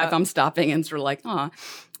 So if I'm stopping and sort of like, a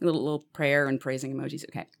little prayer and praising emojis.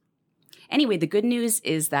 Okay. Anyway, the good news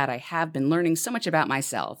is that I have been learning so much about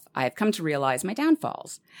myself. I have come to realize my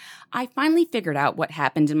downfalls. I finally figured out what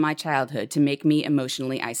happened in my childhood to make me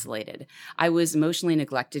emotionally isolated. I was emotionally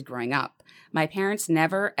neglected growing up. My parents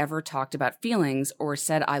never, ever talked about feelings or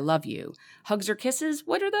said, I love you. Hugs or kisses?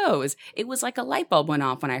 What are those? It was like a light bulb went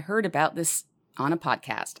off when I heard about this on a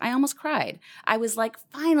podcast. I almost cried. I was like,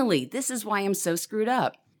 finally, this is why I'm so screwed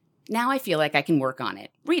up. Now I feel like I can work on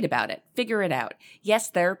it, read about it, figure it out. Yes,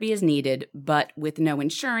 therapy is needed, but with no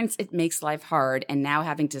insurance, it makes life hard, and now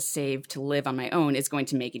having to save to live on my own is going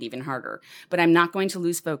to make it even harder. But I'm not going to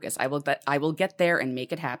lose focus. I will get there and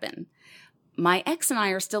make it happen. My ex and I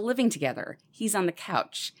are still living together. He's on the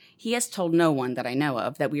couch. He has told no one that I know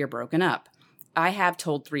of that we are broken up. I have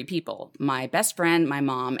told 3 people, my best friend, my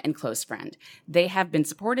mom, and close friend. They have been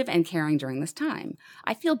supportive and caring during this time.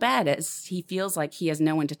 I feel bad as he feels like he has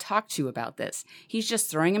no one to talk to about this. He's just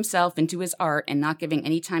throwing himself into his art and not giving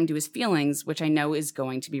any time to his feelings, which I know is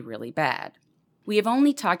going to be really bad. We have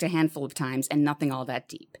only talked a handful of times and nothing all that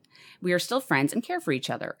deep. We are still friends and care for each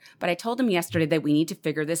other, but I told him yesterday that we need to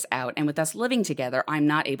figure this out, and with us living together, I'm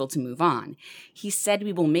not able to move on. He said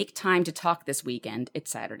we will make time to talk this weekend. It's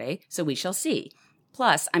Saturday, so we shall see.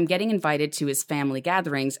 Plus, I'm getting invited to his family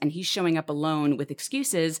gatherings, and he's showing up alone with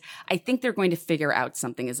excuses. I think they're going to figure out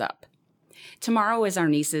something is up. Tomorrow is our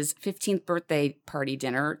niece's 15th birthday party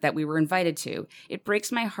dinner that we were invited to. It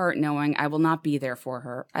breaks my heart knowing I will not be there for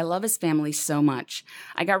her. I love his family so much.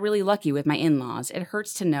 I got really lucky with my in-laws. It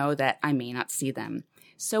hurts to know that I may not see them.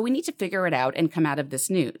 So we need to figure it out and come out of this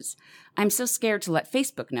news. I'm so scared to let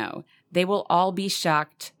Facebook know. They will all be as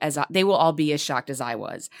shocked as I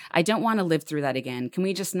was. I don't want to live through that again. Can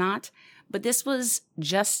we just not? But this was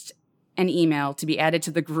just an email to be added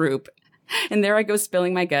to the group. And there I go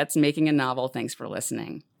spilling my guts, making a novel. Thanks for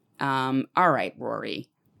listening. All right, Rory.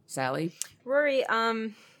 Sally? Rory,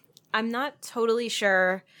 I'm not totally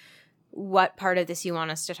sure what part of this you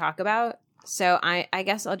want us to talk about. So I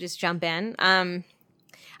guess I'll just jump in.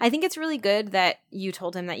 I think it's really good that you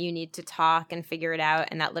told him that you need to talk and figure it out,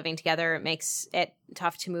 and that living together makes it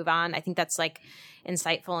tough to move on. I think that's like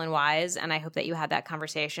insightful and wise. And I hope that you had that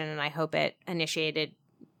conversation, and I hope it initiated,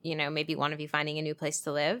 maybe one of you finding a new place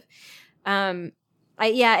to live.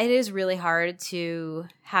 It is really hard to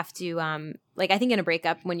have to, I think in a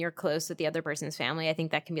breakup when you're close with the other person's family, I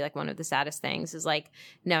think that can be like one of the saddest things is like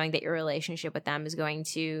knowing that your relationship with them is going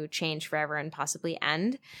to change forever and possibly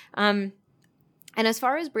end. And as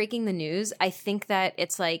far as breaking the news, I think that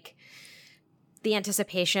it's like the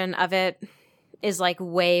anticipation of it is like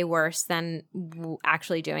way worse than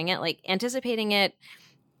actually doing it. Like anticipating it,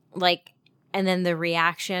 and then the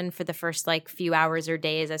reaction for the first few hours or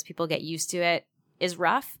days as people get used to it is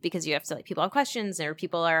rough because you have to people have questions or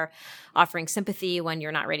people are offering sympathy when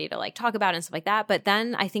you're not ready to talk about it and stuff like that. But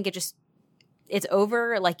then I think it's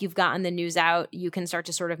over. You've gotten the news out. You can start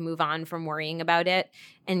to sort of move on from worrying about it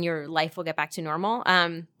and your life will get back to normal.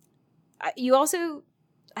 You also,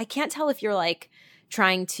 I can't tell if you're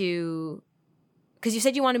trying to, because you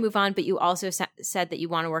said you want to move on, but you also said that you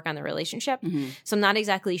want to work on the relationship. Mm-hmm. So I'm not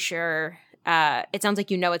exactly sure it sounds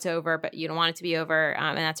like it's over, but you don't want it to be over.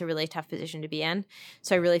 And that's a really tough position to be in.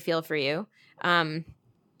 So I really feel for you. Catherine,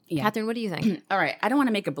 what do you think? All right. I don't want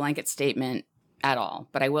to make a blanket statement at all,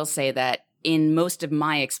 but I will say that in most of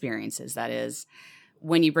my experiences, that is,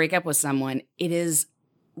 when you break up with someone, it is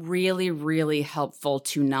really, really helpful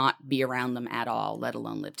to not be around them at all, let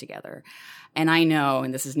alone live together. And I know,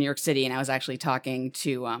 and this is New York City, and I was actually talking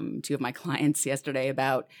to 2 of my clients yesterday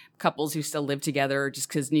about couples who still live together just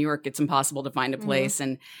because New York, it's impossible to find a place,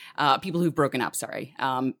 and people who've broken up,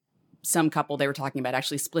 some couple they were talking about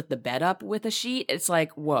actually split the bed up with a sheet. It's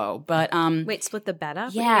like, whoa. But wait, split the bed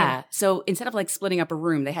up? Yeah. So instead of like splitting up a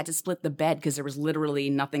room, they had to split the bed because there was literally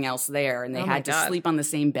nothing else there, and they had to sleep on the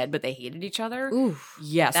same bed, but they hated each other. Ooh,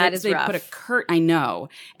 yes, that is they rough. Put a curtain. I know,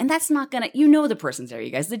 and that's not gonna. The person's there, you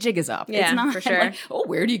guys. The jig is up. Yeah, it's not for sure. like, oh,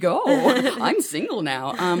 where'd you go? I'm single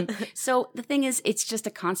now. So the thing is, it's just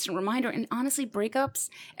a constant reminder. And honestly, breakups,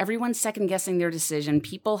 everyone's second guessing their decision.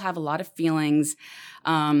 People have a lot of feelings.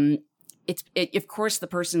 Of course, the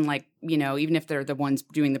person, like, even if they're the ones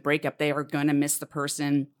doing the breakup, they are going to miss the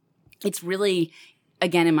person. It's really,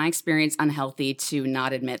 again, in my experience, unhealthy to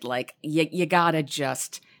not admit, like, you gotta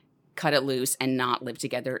just cut it loose and not live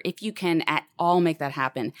together. If you can at all make that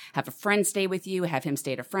happen, have a friend stay with you, have him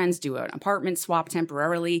stay at a friend's, do an apartment swap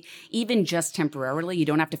temporarily, even just temporarily. You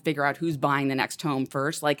don't have to figure out who's buying the next home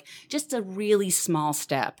first. Like, just a really small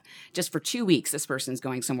step. Just for 2 weeks, this person's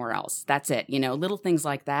going somewhere else. That's it. Little things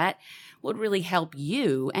like that would really help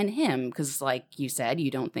you and him, because like you said,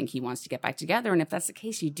 you don't think he wants to get back together. And if that's the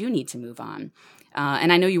case, you do need to move on.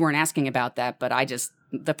 And I know you weren't asking about that, but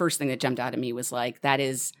the first thing that jumped out at me was like, that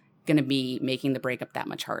is going to be making the breakup that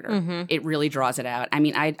much harder. Mm-hmm. It really draws it out. I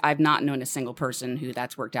mean, I've not known a single person who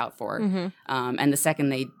that's worked out for. Mm-hmm. And the second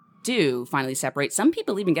they do finally separate, some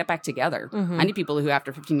people even get back together. Mm-hmm. I knew people who,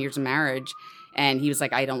 after 15 years of marriage, and he was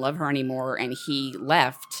like, I don't love her anymore, and he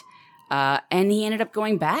left. And he ended up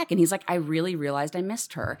going back, and he's like, I really realized I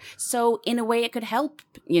missed her. So in a way, it could help,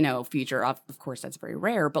 future. Of course, that's very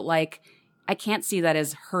rare, but like, I can't see that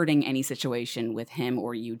as hurting any situation with him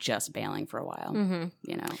or you just bailing for a while,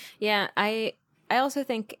 Yeah, I also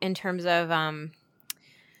think in terms of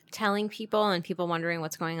telling people and people wondering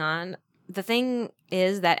what's going on, the thing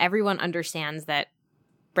is that everyone understands that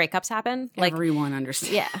breakups happen. Like, everyone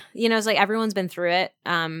understands. Yeah. It's like everyone's been through it.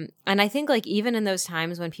 And I think like even in those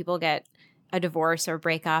times when people get a divorce or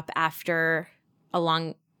breakup after a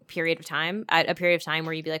long period of time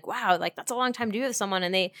where you'd be like, wow, like that's a long time to be with someone,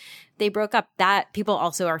 and they broke up, that people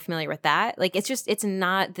also are familiar with that. Like, it's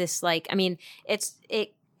not this, like, I mean,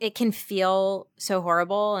 it can feel so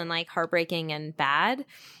horrible and like heartbreaking and bad.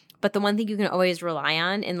 But the one thing you can always rely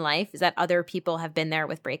on in life is that other people have been there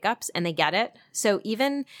with breakups and they get it. So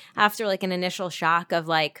even after like an initial shock of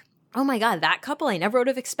like, oh my God, that couple, I never would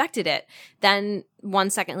have expected it. Then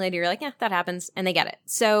 1 second later, you're like, yeah, that happens. And they get it.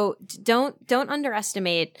 So don't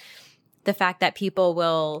underestimate the fact that people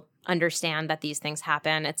will understand that these things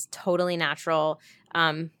happen. It's totally natural.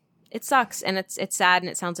 It sucks and it's sad, and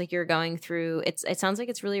it sounds like you're going through, it sounds like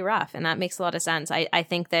it's really rough, and that makes a lot of sense. I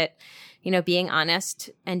think that, being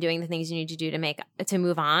honest and doing the things you need to do to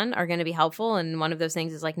move on are going to be helpful. And one of those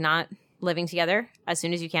things is like not living together as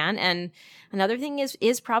soon as you can. And another thing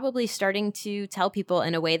is probably starting to tell people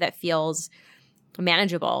in a way that feels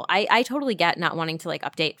manageable. I totally get not wanting to like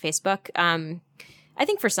update Facebook. I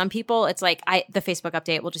think for some people it's like the Facebook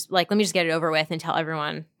update will just like, let me just get it over with and tell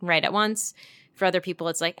everyone right at once. For other people,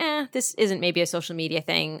 it's like, this isn't maybe a social media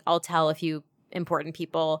thing. I'll tell a few important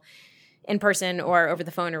people in person or over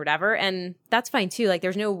the phone or whatever. And that's fine too. Like,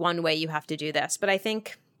 there's no one way you have to do this. But I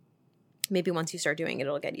think maybe once you start doing it,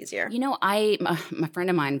 it'll get easier. My friend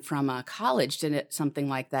of mine from college did something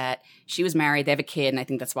like that. She was married. They have a kid. And I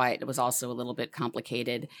think that's why it was also a little bit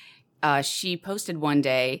complicated. She posted one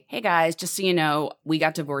day, hey guys, just so you know, we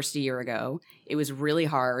got divorced a year ago. It was really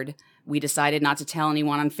hard. We decided not to tell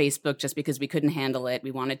anyone on Facebook just because we couldn't handle it. We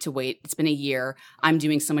wanted to wait. It's been a year. I'm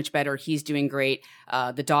doing so much better. He's doing great.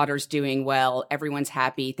 The daughter's doing well. Everyone's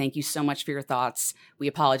happy. Thank you so much for your thoughts. We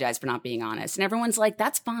apologize for not being honest. And everyone's like,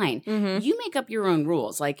 that's fine. Mm-hmm. You make up your own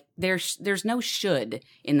rules. Like, there's no should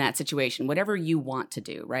in that situation. Whatever you want to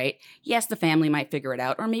do, right? Yes, the family might figure it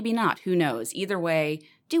out, or maybe not. Who knows? Either way,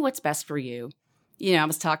 do what's best for you. I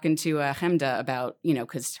was talking to Chemda about,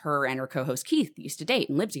 because her and her co-host Keith used to date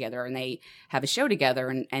and live together, and they have a show together,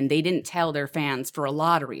 and they didn't tell their fans for a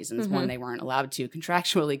lot of reasons. Mm-hmm. One, they weren't allowed to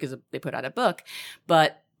contractually because they put out a book,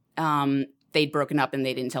 but they'd broken up and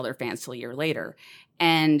they didn't tell their fans till a year later.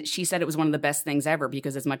 And she said it was one of the best things ever,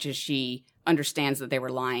 because as much as she understands that they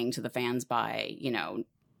were lying to the fans by,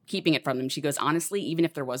 keeping it from them, she goes, honestly, even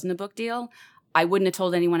if there wasn't a book deal, I wouldn't have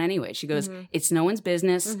told anyone anyway. She goes, it's no one's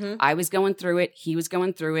business. I was going through it. He was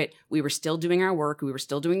going through it. We were still doing our work. We were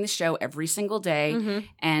still doing the show every single day.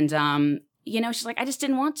 And, she's like, I just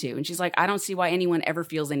didn't want to. And she's like, I don't see why anyone ever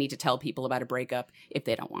feels they need to tell people about a breakup if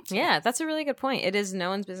they don't want to. Yeah, that's a really good point. It is no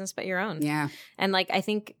one's business but your own. Yeah. And like, I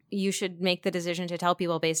think you should make the decision to tell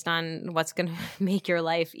people based on what's going to make your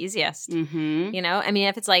life easiest. You know, I mean,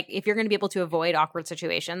 if it's like, if you're going to be able to avoid awkward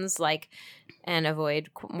situations, like, and avoid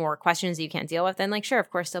more questions that you can't deal with, then like, sure, of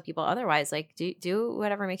course, tell people otherwise. Like, do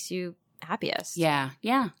whatever makes you happiest. Yeah.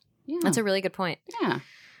 That's a really good point. Yeah.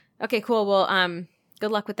 Okay, cool. Well,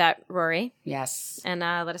 good luck with that, Rory. Yes. And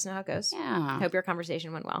let us know how it goes. Yeah. Hope your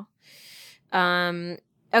conversation went well.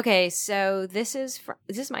 Okay, so is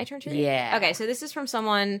this my turn to read? Yeah. Okay, so this is from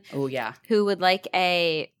someone yeah. who would like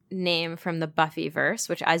a name from the Buffy verse,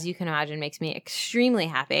 which, as you can imagine, makes me extremely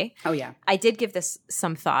happy. Oh, yeah. I did give this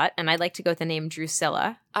some thought, and I'd like to go with the name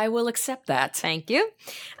Drusilla. I will accept that. Thank you.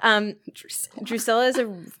 Drusilla is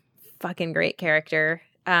a fucking great character.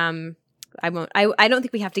 I don't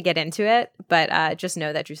think we have to get into it, but just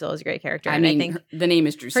know that Drusilla is a great character. I and mean, I think the name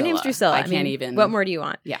is Drusilla. Her name's Drusilla. I can't even. What more do you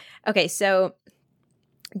want? Yeah. Okay, so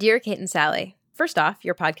dear Kate and Sally, first off,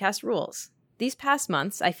 your podcast rules. These past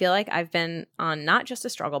months, I feel like I've been on not just a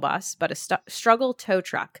struggle bus, but a struggle tow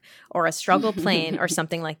truck or a struggle plane or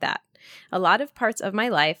something like that. A lot of parts of my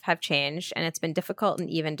life have changed, and it's been difficult and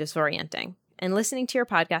even disorienting. And listening to your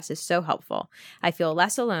podcast is so helpful. I feel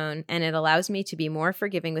less alone, and it allows me to be more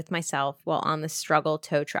forgiving with myself while on the struggle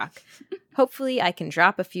tow truck. Hopefully, I can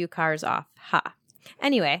drop a few cars off. Ha.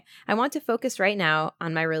 Anyway, I want to focus right now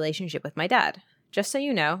on my relationship with my dad. Just so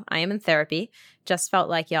you know, I am in therapy. Just felt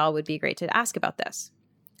like y'all would be great to ask about this.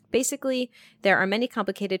 Basically, there are many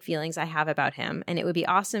complicated feelings I have about him, and it would be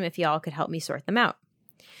awesome if y'all could help me sort them out.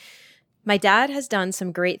 My dad has done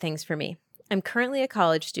some great things for me. I'm currently a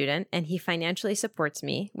college student, and he financially supports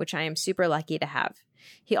me, which I am super lucky to have.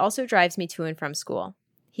 He also drives me to and from school.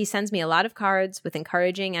 He sends me a lot of cards with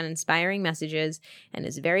encouraging and inspiring messages and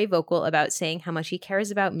is very vocal about saying how much he cares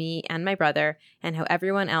about me and my brother and how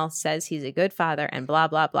everyone else says he's a good father and blah,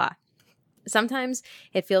 blah, blah. Sometimes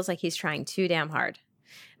it feels like he's trying too damn hard.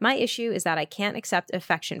 My issue is that I can't accept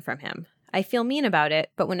affection from him. I feel mean about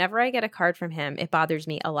it, but whenever I get a card from him, it bothers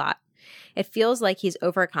me a lot. It feels like he's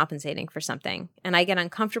overcompensating for something, and I get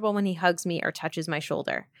uncomfortable when he hugs me or touches my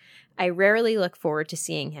shoulder. I rarely look forward to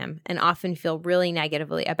seeing him and often feel really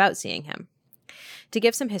negatively about seeing him. To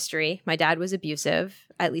give some history, my dad was abusive,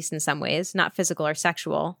 at least in some ways, not physical or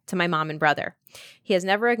sexual, to my mom and brother. He has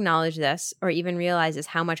never acknowledged this or even realizes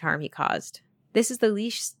how much harm he caused. He is the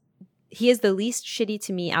least shitty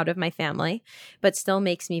to me out of my family, but still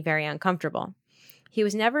makes me very uncomfortable. He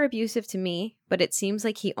was never abusive to me, but it seems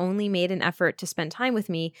like he only made an effort to spend time with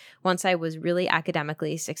me once I was really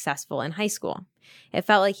academically successful in high school. It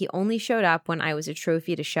felt like he only showed up when I was a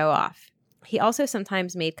trophy to show off. He also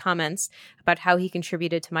sometimes made comments about how he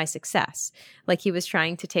contributed to my success, like he was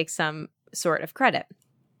trying to take some sort of credit.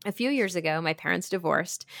 A few years ago, my parents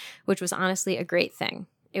divorced, which was honestly a great thing.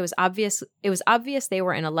 It was obvious they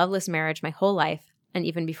were in a loveless marriage my whole life, and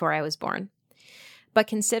even before I was born. But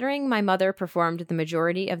considering my mother performed the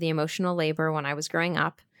majority of the emotional labor when I was growing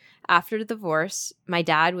up, after the divorce, my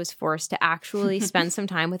dad was forced to actually spend some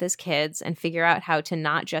time with his kids and figure out how to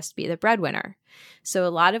not just be the breadwinner. So a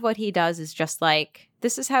lot of what he does is just like,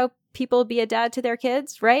 this is how people be a dad to their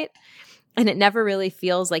kids, right? And it never really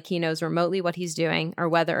feels like he knows remotely what he's doing or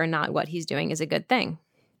whether or not what he's doing is a good thing.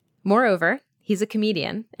 Moreover, he's a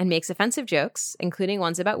comedian and makes offensive jokes, including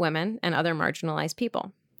ones about women and other marginalized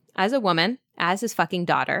people. As a woman, as his fucking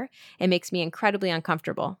daughter, it makes me incredibly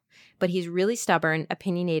uncomfortable. But he's really stubborn,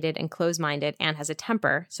 opinionated, and close-minded, and has a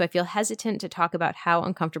temper, so I feel hesitant to talk about how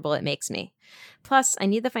uncomfortable it makes me. Plus, I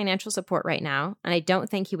need the financial support right now, and I don't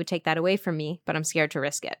think he would take that away from me, but I'm scared to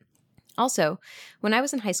risk it. Also, when I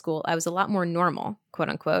was in high school, I was a lot more normal, quote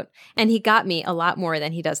unquote, and he got me a lot more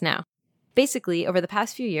than he does now. Basically, over the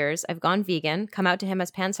past few years, I've gone vegan, come out to him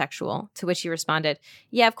as pansexual, to which he responded,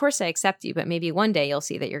 yeah, of course I accept you, but maybe one day you'll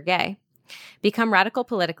see that you're gay. Become radical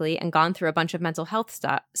politically and gone through a bunch of mental health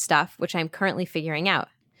stuff, which I'm currently figuring out.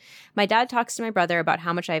 My dad talks to my brother about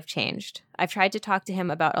how much I've changed. I've tried to talk to him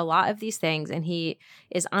about a lot of these things, and he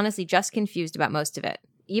is honestly just confused about most of it.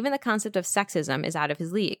 Even the concept of sexism is out of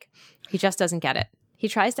his league. He just doesn't get it. He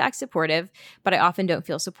tries to act supportive, but I often don't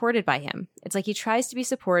feel supported by him. It's like he tries to be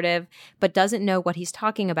supportive, but doesn't know what he's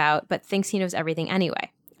talking about, but thinks he knows everything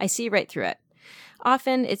anyway. I see right through it.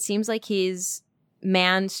 Often, it seems like he's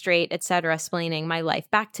man, straight, etc., explaining my life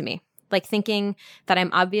back to me. Like thinking that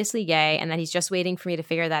I'm obviously gay and that he's just waiting for me to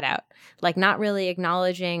figure that out. Like not really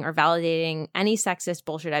acknowledging or validating any sexist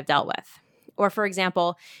bullshit I've dealt with. Or, for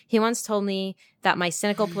example, he once told me that my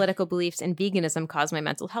cynical political beliefs and veganism caused my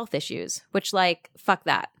mental health issues, which, like, fuck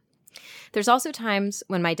that. There's also times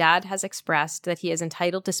when my dad has expressed that he is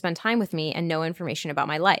entitled to spend time with me and know information about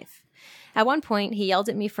my life. At one point, he yelled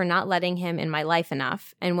at me for not letting him in my life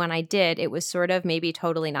enough, and when I did, it was sort of maybe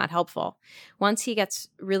totally not helpful. Once he gets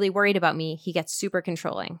really worried about me, he gets super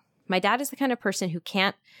controlling. My dad is the kind of person who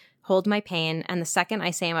can't hold my pain, and the second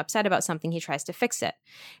I say I'm upset about something, he tries to fix it.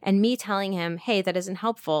 And me telling him, hey, that isn't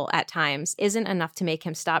helpful at times, isn't enough to make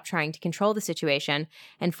him stop trying to control the situation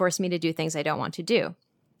and force me to do things I don't want to do.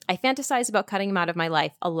 I fantasize about cutting him out of my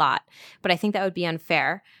life a lot, but I think that would be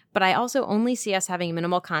unfair. But I also only see us having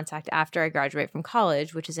minimal contact after I graduate from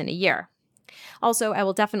college, which is in a year. Also, I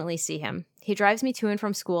will definitely see him. He drives me to and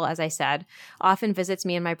from school, as I said, often visits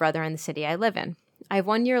me and my brother in the city I live in. I have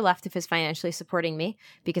 1 year left of his financially supporting me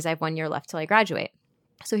because I have 1 year left till I graduate.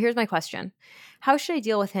 So here's my question. How should I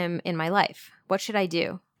deal with him in my life? What should I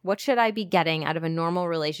do? What should I be getting out of a normal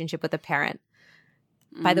relationship with a parent?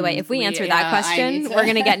 By the way, if we answer that question, we're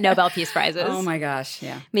going to get Nobel Peace Prizes. Oh my gosh,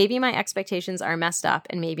 yeah. Maybe my expectations are messed up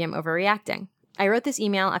and maybe I'm overreacting. I wrote this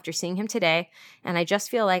email after seeing him today, and I just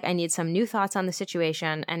feel like I need some new thoughts on the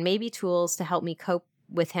situation and maybe tools to help me cope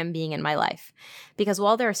with him being in my life. Because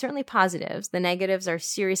while there are certainly positives, the negatives are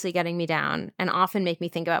seriously getting me down and often make me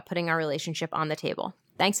think about putting our relationship on the table.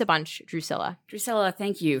 Thanks a bunch, Drusilla. Drusilla,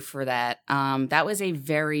 thank you for that. That was a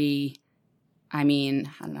very... I mean,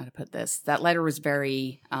 I don't know how to put this. That letter was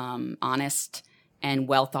very honest and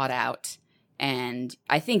well thought out. And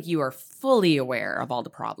I think you are fully aware of all the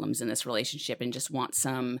problems in this relationship and just want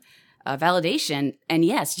some validation. And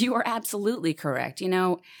yes, you are absolutely correct. You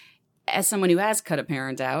know, as someone who has cut a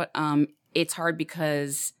parent out, it's hard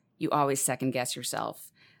because you always second guess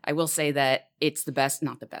yourself. I will say that it's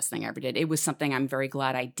not the best thing I ever did. It was something I'm very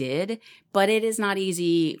glad I did, but it is not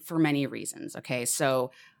easy for many reasons. Okay,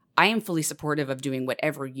 so I am fully supportive of doing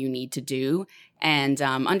whatever you need to do and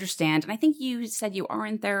understand. And I think you said you are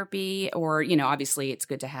in therapy or, you know, obviously it's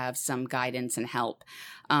good to have some guidance and help.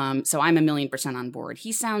 So I'm 1,000,000% on board.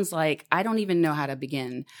 He sounds like, I don't even know how to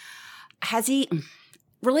begin.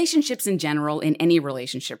 Relationships in general, in any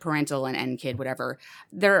relationship, parental and kid, whatever,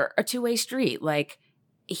 they're a two-way street. Like,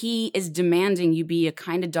 he is demanding you be a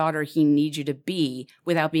kind of daughter he needs you to be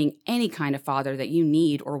without being any kind of father that you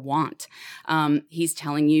need or want. He's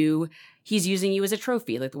telling you, he's using you as a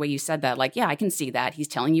trophy, like the way you said that. Like, yeah, I can see that. He's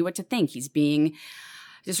telling you what to think. He's being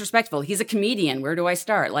disrespectful. He's a comedian. Where do I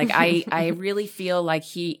start? Like, I really feel like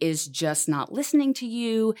he is just not listening to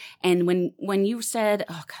you. And when you said,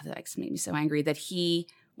 oh God, that made me so angry that he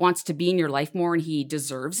wants to be in your life more and he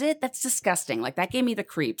deserves it, that's disgusting. Like, that gave me the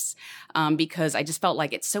creeps because I just felt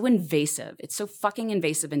like it's so invasive. It's so fucking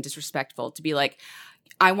invasive and disrespectful to be like,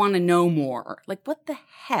 I want to know more. Like, what the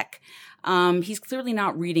heck? He's clearly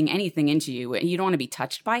not reading anything into you and you don't want to be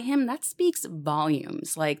touched by him. That speaks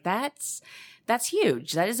volumes. Like, that's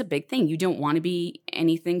huge. That is a big thing. You don't want to be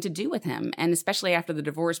anything to do with him. And especially after the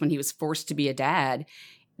divorce when he was forced to be a dad,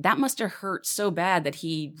 that must have hurt so bad that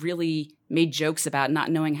he really made jokes about not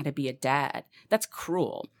knowing how to be a dad. That's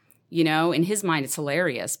cruel. You know, in his mind, it's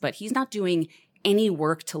hilarious, but he's not doing any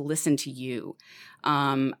work to listen to you.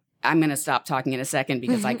 I'm going to stop talking in a second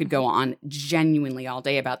because I could go on genuinely all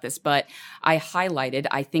day about this, but I highlighted,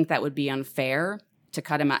 I think that would be unfair to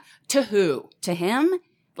cut him out. To who? To him?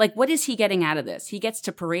 Like, what is he getting out of this? He gets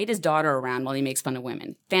to parade his daughter around while he makes fun of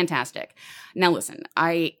women. Fantastic. Now, listen,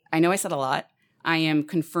 I know I said a lot. I am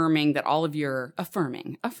confirming that all of your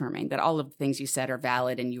affirming that all of the things you said are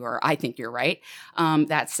valid and I think you're right.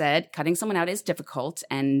 That said, cutting someone out is difficult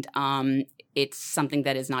and it's something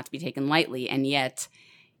that is not to be taken lightly. And yet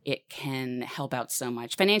it can help out so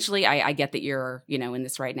much. Financially, I get that you're, in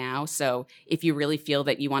this right now. So if you really feel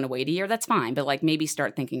that you want to wait a year, that's fine. But like, maybe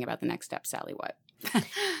start thinking about the next step, Sally. What?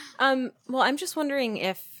 Well, I'm just wondering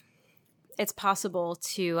if it's possible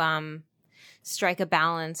to strike a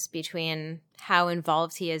balance between how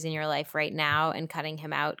involved he is in your life right now and cutting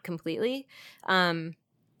him out completely.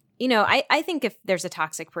 I think if there's a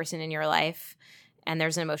toxic person in your life and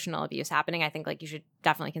there's an emotional abuse happening, I think like you should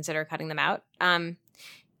definitely consider cutting them out.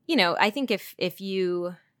 I think if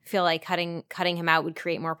you feel like cutting him out would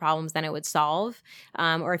create more problems than it would solve,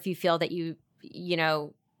 or if you feel that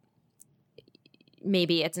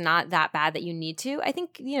maybe it's not that bad that you need to, I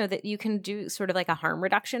think, that you can do sort of like a harm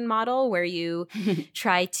reduction model where you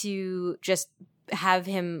try to just have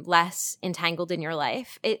him less entangled in your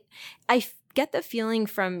life. I get the feeling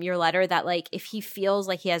from your letter that like, if he feels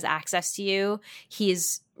like he has access to you,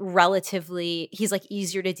 he's like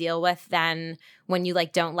easier to deal with than when you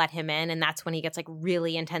like don't let him in. And that's when he gets like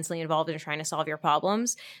really intensely involved in trying to solve your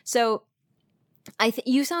problems. So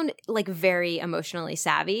you sound like very emotionally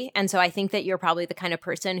savvy. And so I think that you're probably the kind of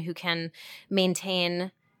person who can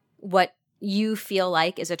maintain what you feel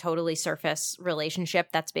like is a totally surface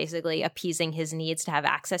relationship that's basically appeasing his needs to have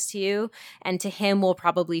access to you, and to him will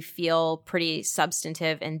probably feel pretty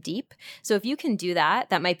substantive and deep. So if you can do that,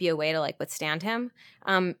 that might be a way to like withstand him.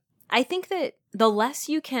 I think that the less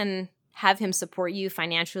you can have him support you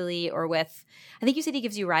financially or with, I think you said he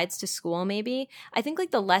gives you rides to school maybe. I think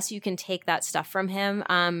like the less you can take that stuff from him,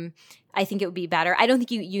 I think it would be better. I don't think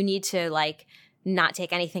you need to like not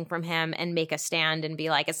take anything from him and make a stand and be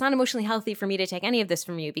like, it's not emotionally healthy for me to take any of this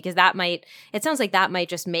from you, because it sounds like that might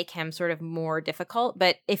just make him sort of more difficult.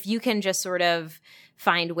 But if you can just sort of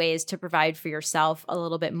find ways to provide for yourself a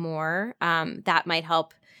little bit more, that might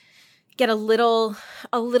help get a little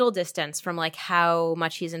distance from like how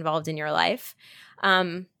much he's involved in your life.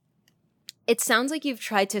 It sounds like you've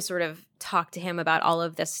tried to sort of talk to him about all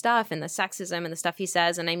of this stuff and the sexism and the stuff he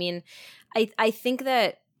says. And I mean, I think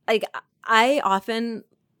that like I often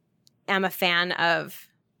am a fan of,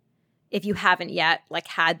 if you haven't yet like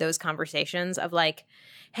had those conversations of like,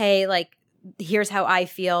 hey, like here's how I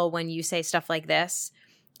feel when you say stuff like this.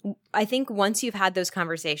 I think once you've had those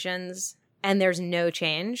conversations and there's no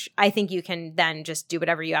change, I think you can then just do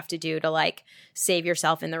whatever you have to do to like save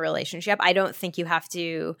yourself in the relationship. I don't think you have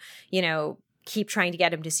to, keep trying to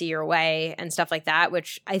get him to see your way and stuff like that,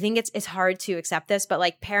 which I think it's hard to accept this, but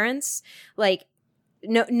like parents, like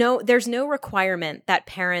no, there's no requirement that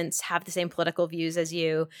parents have the same political views as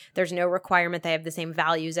you. There's no requirement they have the same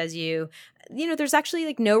values as you. There's actually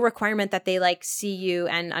like no requirement that they like see you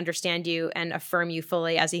and understand you and affirm you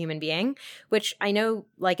fully as a human being, which I know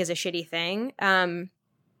like is a shitty thing.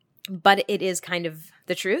 But it is kind of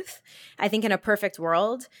the truth. I think in a perfect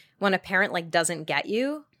world, when a parent like doesn't get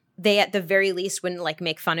you, they at the very least wouldn't like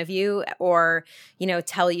make fun of you or,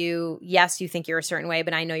 tell you, yes, you think you're a certain way,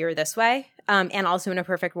 but I know you're this way. And also in a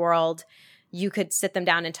perfect world, you could sit them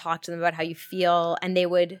down and talk to them about how you feel, and they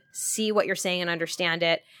would see what you're saying and understand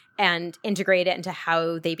it and integrate it into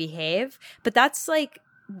how they behave. But that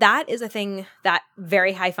is a thing that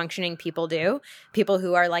very high functioning people do. People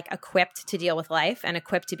who are like equipped to deal with life and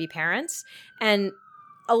equipped to be parents. And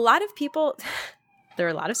a lot of people, there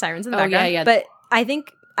are a lot of sirens in the background. Yeah. But I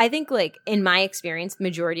think like in my experience, the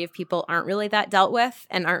majority of people aren't really that dealt with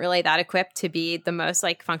and aren't really that equipped to be the most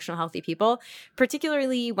like functional, healthy people,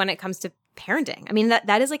 particularly when it comes to parenting. I mean,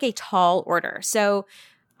 that is like a tall order. So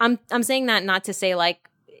I'm saying that not to say like,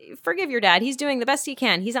 forgive your dad. He's doing the best he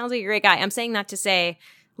can. He sounds like a great guy. I'm saying that to say,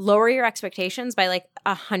 lower your expectations by like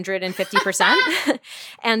 150%.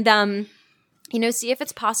 And, see if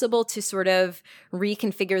it's possible to sort of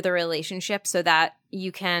reconfigure the relationship so that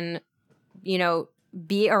you can,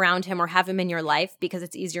 be around him or have him in your life because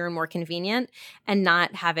it's easier and more convenient, and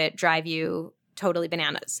not have it drive you totally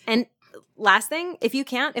bananas. And last thing, if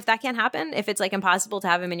that can't happen, if it's like impossible to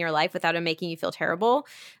have him in your life without him making you feel terrible,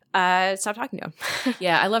 stop talking to him.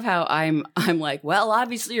 Yeah, I love how I'm like, well,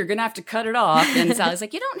 obviously you're gonna have to cut it off, and Sally's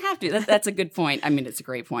like, you don't have to. That's a good point. I mean, it's a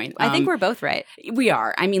great point. I think we're both right. We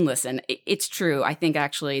are. I mean, listen, it's true. I think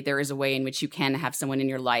actually there is a way in which you can have someone in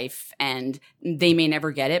your life, and they may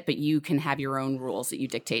never get it, but you can have your own rules that you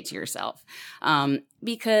dictate to yourself.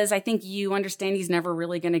 Because I think you understand he's never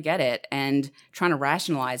really going to get it, and trying to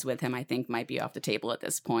rationalize with him, I think, might be off the table at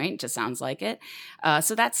this point. Just sounds like it.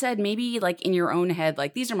 So that said, maybe like in your own head,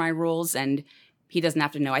 like these are my rules, and he doesn't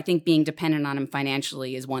have to know. I think being dependent on him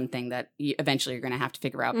financially is one thing that eventually you're going to have to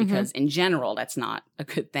figure out, because in general, that's not a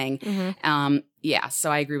good thing. Yeah,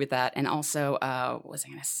 so I agree with that. And also, what was I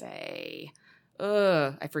going to say?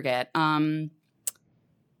 I forget.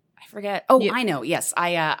 Oh, yeah. I know. Yes.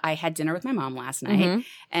 I had dinner with my mom last night,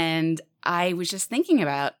 and I was just thinking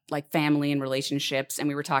about like family and relationships, and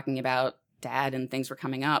we were talking about dad and things were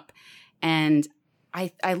coming up. And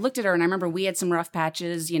I looked at her, and I remember we had some rough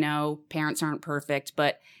patches, parents aren't perfect,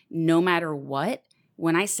 but no matter what,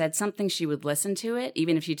 when I said something, she would listen to it,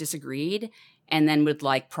 even if she disagreed, and then would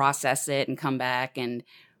like process it and come back. And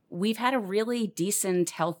we've had a really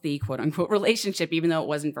decent, healthy, quote unquote, relationship, even though it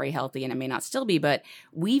wasn't very healthy and it may not still be, but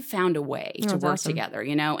we've found a way to work together,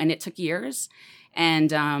 and it took years.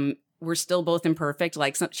 And we're still both imperfect.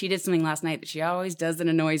 Like she did something last night that she always does that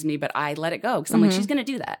annoys me, but I let it go because I'm like, she's going to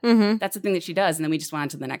do that. That's the thing that she does. And then we just went on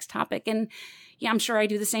to the next topic. And yeah, I'm sure I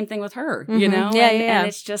do the same thing with her, Yeah. And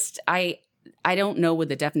it's just, I don't know what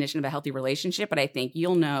the definition of a healthy relationship, but I think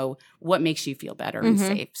you'll know what makes you feel better and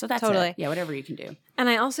safe. So that's totally it. Yeah, whatever you can do. And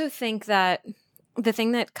I also think that the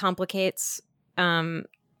thing that complicates parent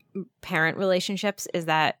relationships is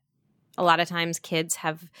that a lot of times kids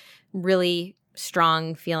have really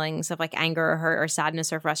strong feelings of like anger or hurt or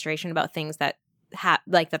sadness or frustration about things that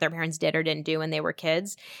like that their parents did or didn't do when they were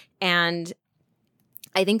kids. And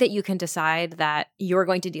I think that you can decide that you're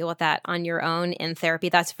going to deal with that on your own in therapy.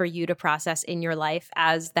 That's for you to process in your life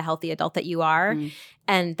as the healthy adult that you are.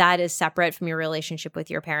 And that is separate from your relationship with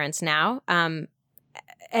your parents now.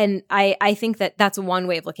 And I think that that's one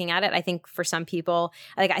way of looking at it. I think for some people,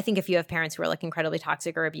 like, I think if you have parents who are like incredibly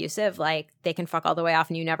toxic or abusive, like they can fuck all the way off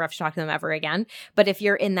and you never have to talk to them ever again. But if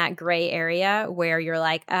you're in that gray area where you're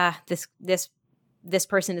like, this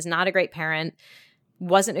person is not a great parent,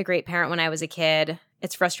 wasn't a great parent when I was a kid,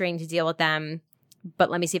 it's frustrating to deal with them, but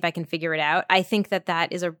let me see if I can figure it out. I think that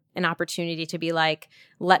that is an opportunity to be like,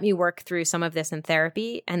 let me work through some of this in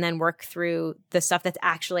therapy and then work through the stuff that's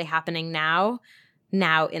actually happening now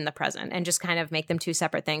in the present, and just kind of make them two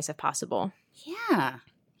separate things if possible. Yeah.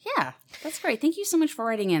 That's great. Thank you so much for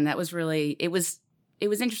writing in. That was really, it was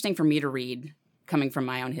interesting for me to read. Coming from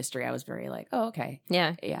my own history, I was very like, oh, okay.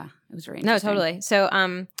 Yeah. It was very interesting. No, totally.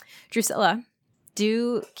 So, Drusilla,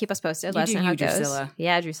 do keep us posted. Let us know how it goes. Drusilla.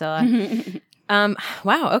 Yeah, Drusilla.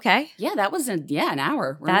 Wow. Okay. Yeah, that was an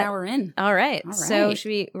hour. We're an hour in. All right. So should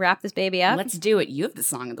we wrap this baby up? Let's do it. You have the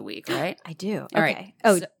song of the week, right? I do. All right.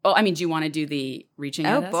 Oh, I mean, do you want to do the reaching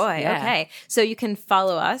out? Oh boy. Yeah. Okay. So you can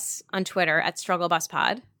follow us on Twitter at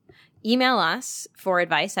StruggleBusPod. Email us for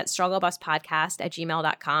advice at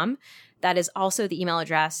strugglebuspodcast@gmail.com. That is also the email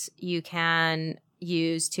address you can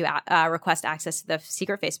use to request access to the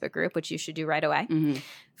secret Facebook group, which you should do right away.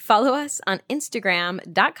 Follow us on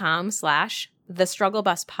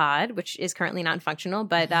Instagram.com/TheStruggleBusPod, which is currently non-functional,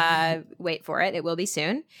 but wait for it. It will be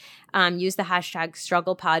soon. Use the hashtag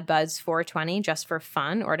StrugglePodBuzz420 just for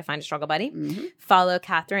fun or to find a struggle buddy. Follow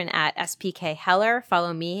Catherine at SPK Heller.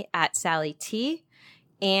 Follow me at Sally T.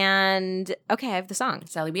 And okay, I have the song.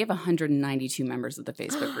 Sally, we have 192 members of the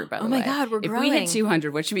Facebook group, by the way. Oh my God, we're growing. If we hit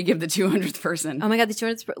 200, what should we give the 200th person? Oh my God, the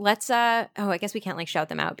 200th. Let's, I guess we can't like shout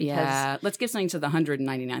them out because. Yeah, let's give something to the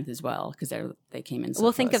 199th as well because they came in so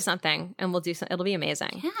We'll close. think of something and we'll do something. It'll be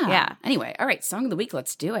amazing. Yeah. Anyway, all right, song of the week,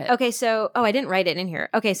 let's do it. Okay, so, I didn't write it in here.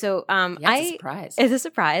 Okay, so, it's a surprise. It's a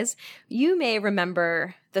surprise. You may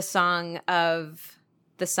remember the song of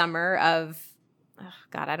the summer of, oh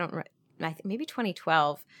God, I don't, maybe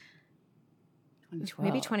 2012.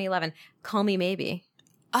 Maybe 2011. Call Me Maybe.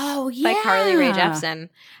 Oh, yeah. By Carly Rae Jepsen.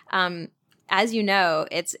 As you know,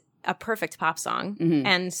 it's a perfect pop song.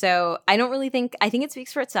 And so I think it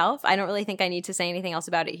speaks for itself. I don't really think I need to say anything else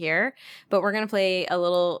about it here, but we're going to play a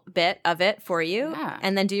little bit of it for you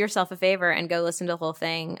and then do yourself a favor and go listen to the whole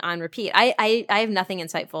thing on repeat. I have nothing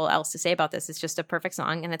insightful else to say about this. It's just a perfect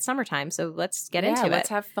song and it's summertime. So let's get into it. Let's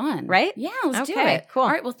have fun. Right? Yeah, let's do it. Cool. All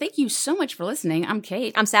right. Well, thank you so much for listening. I'm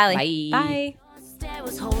Kate. I'm Sally. Bye. Bye.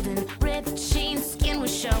 Was holding ripped jeans, skin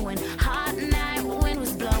was showing, hot and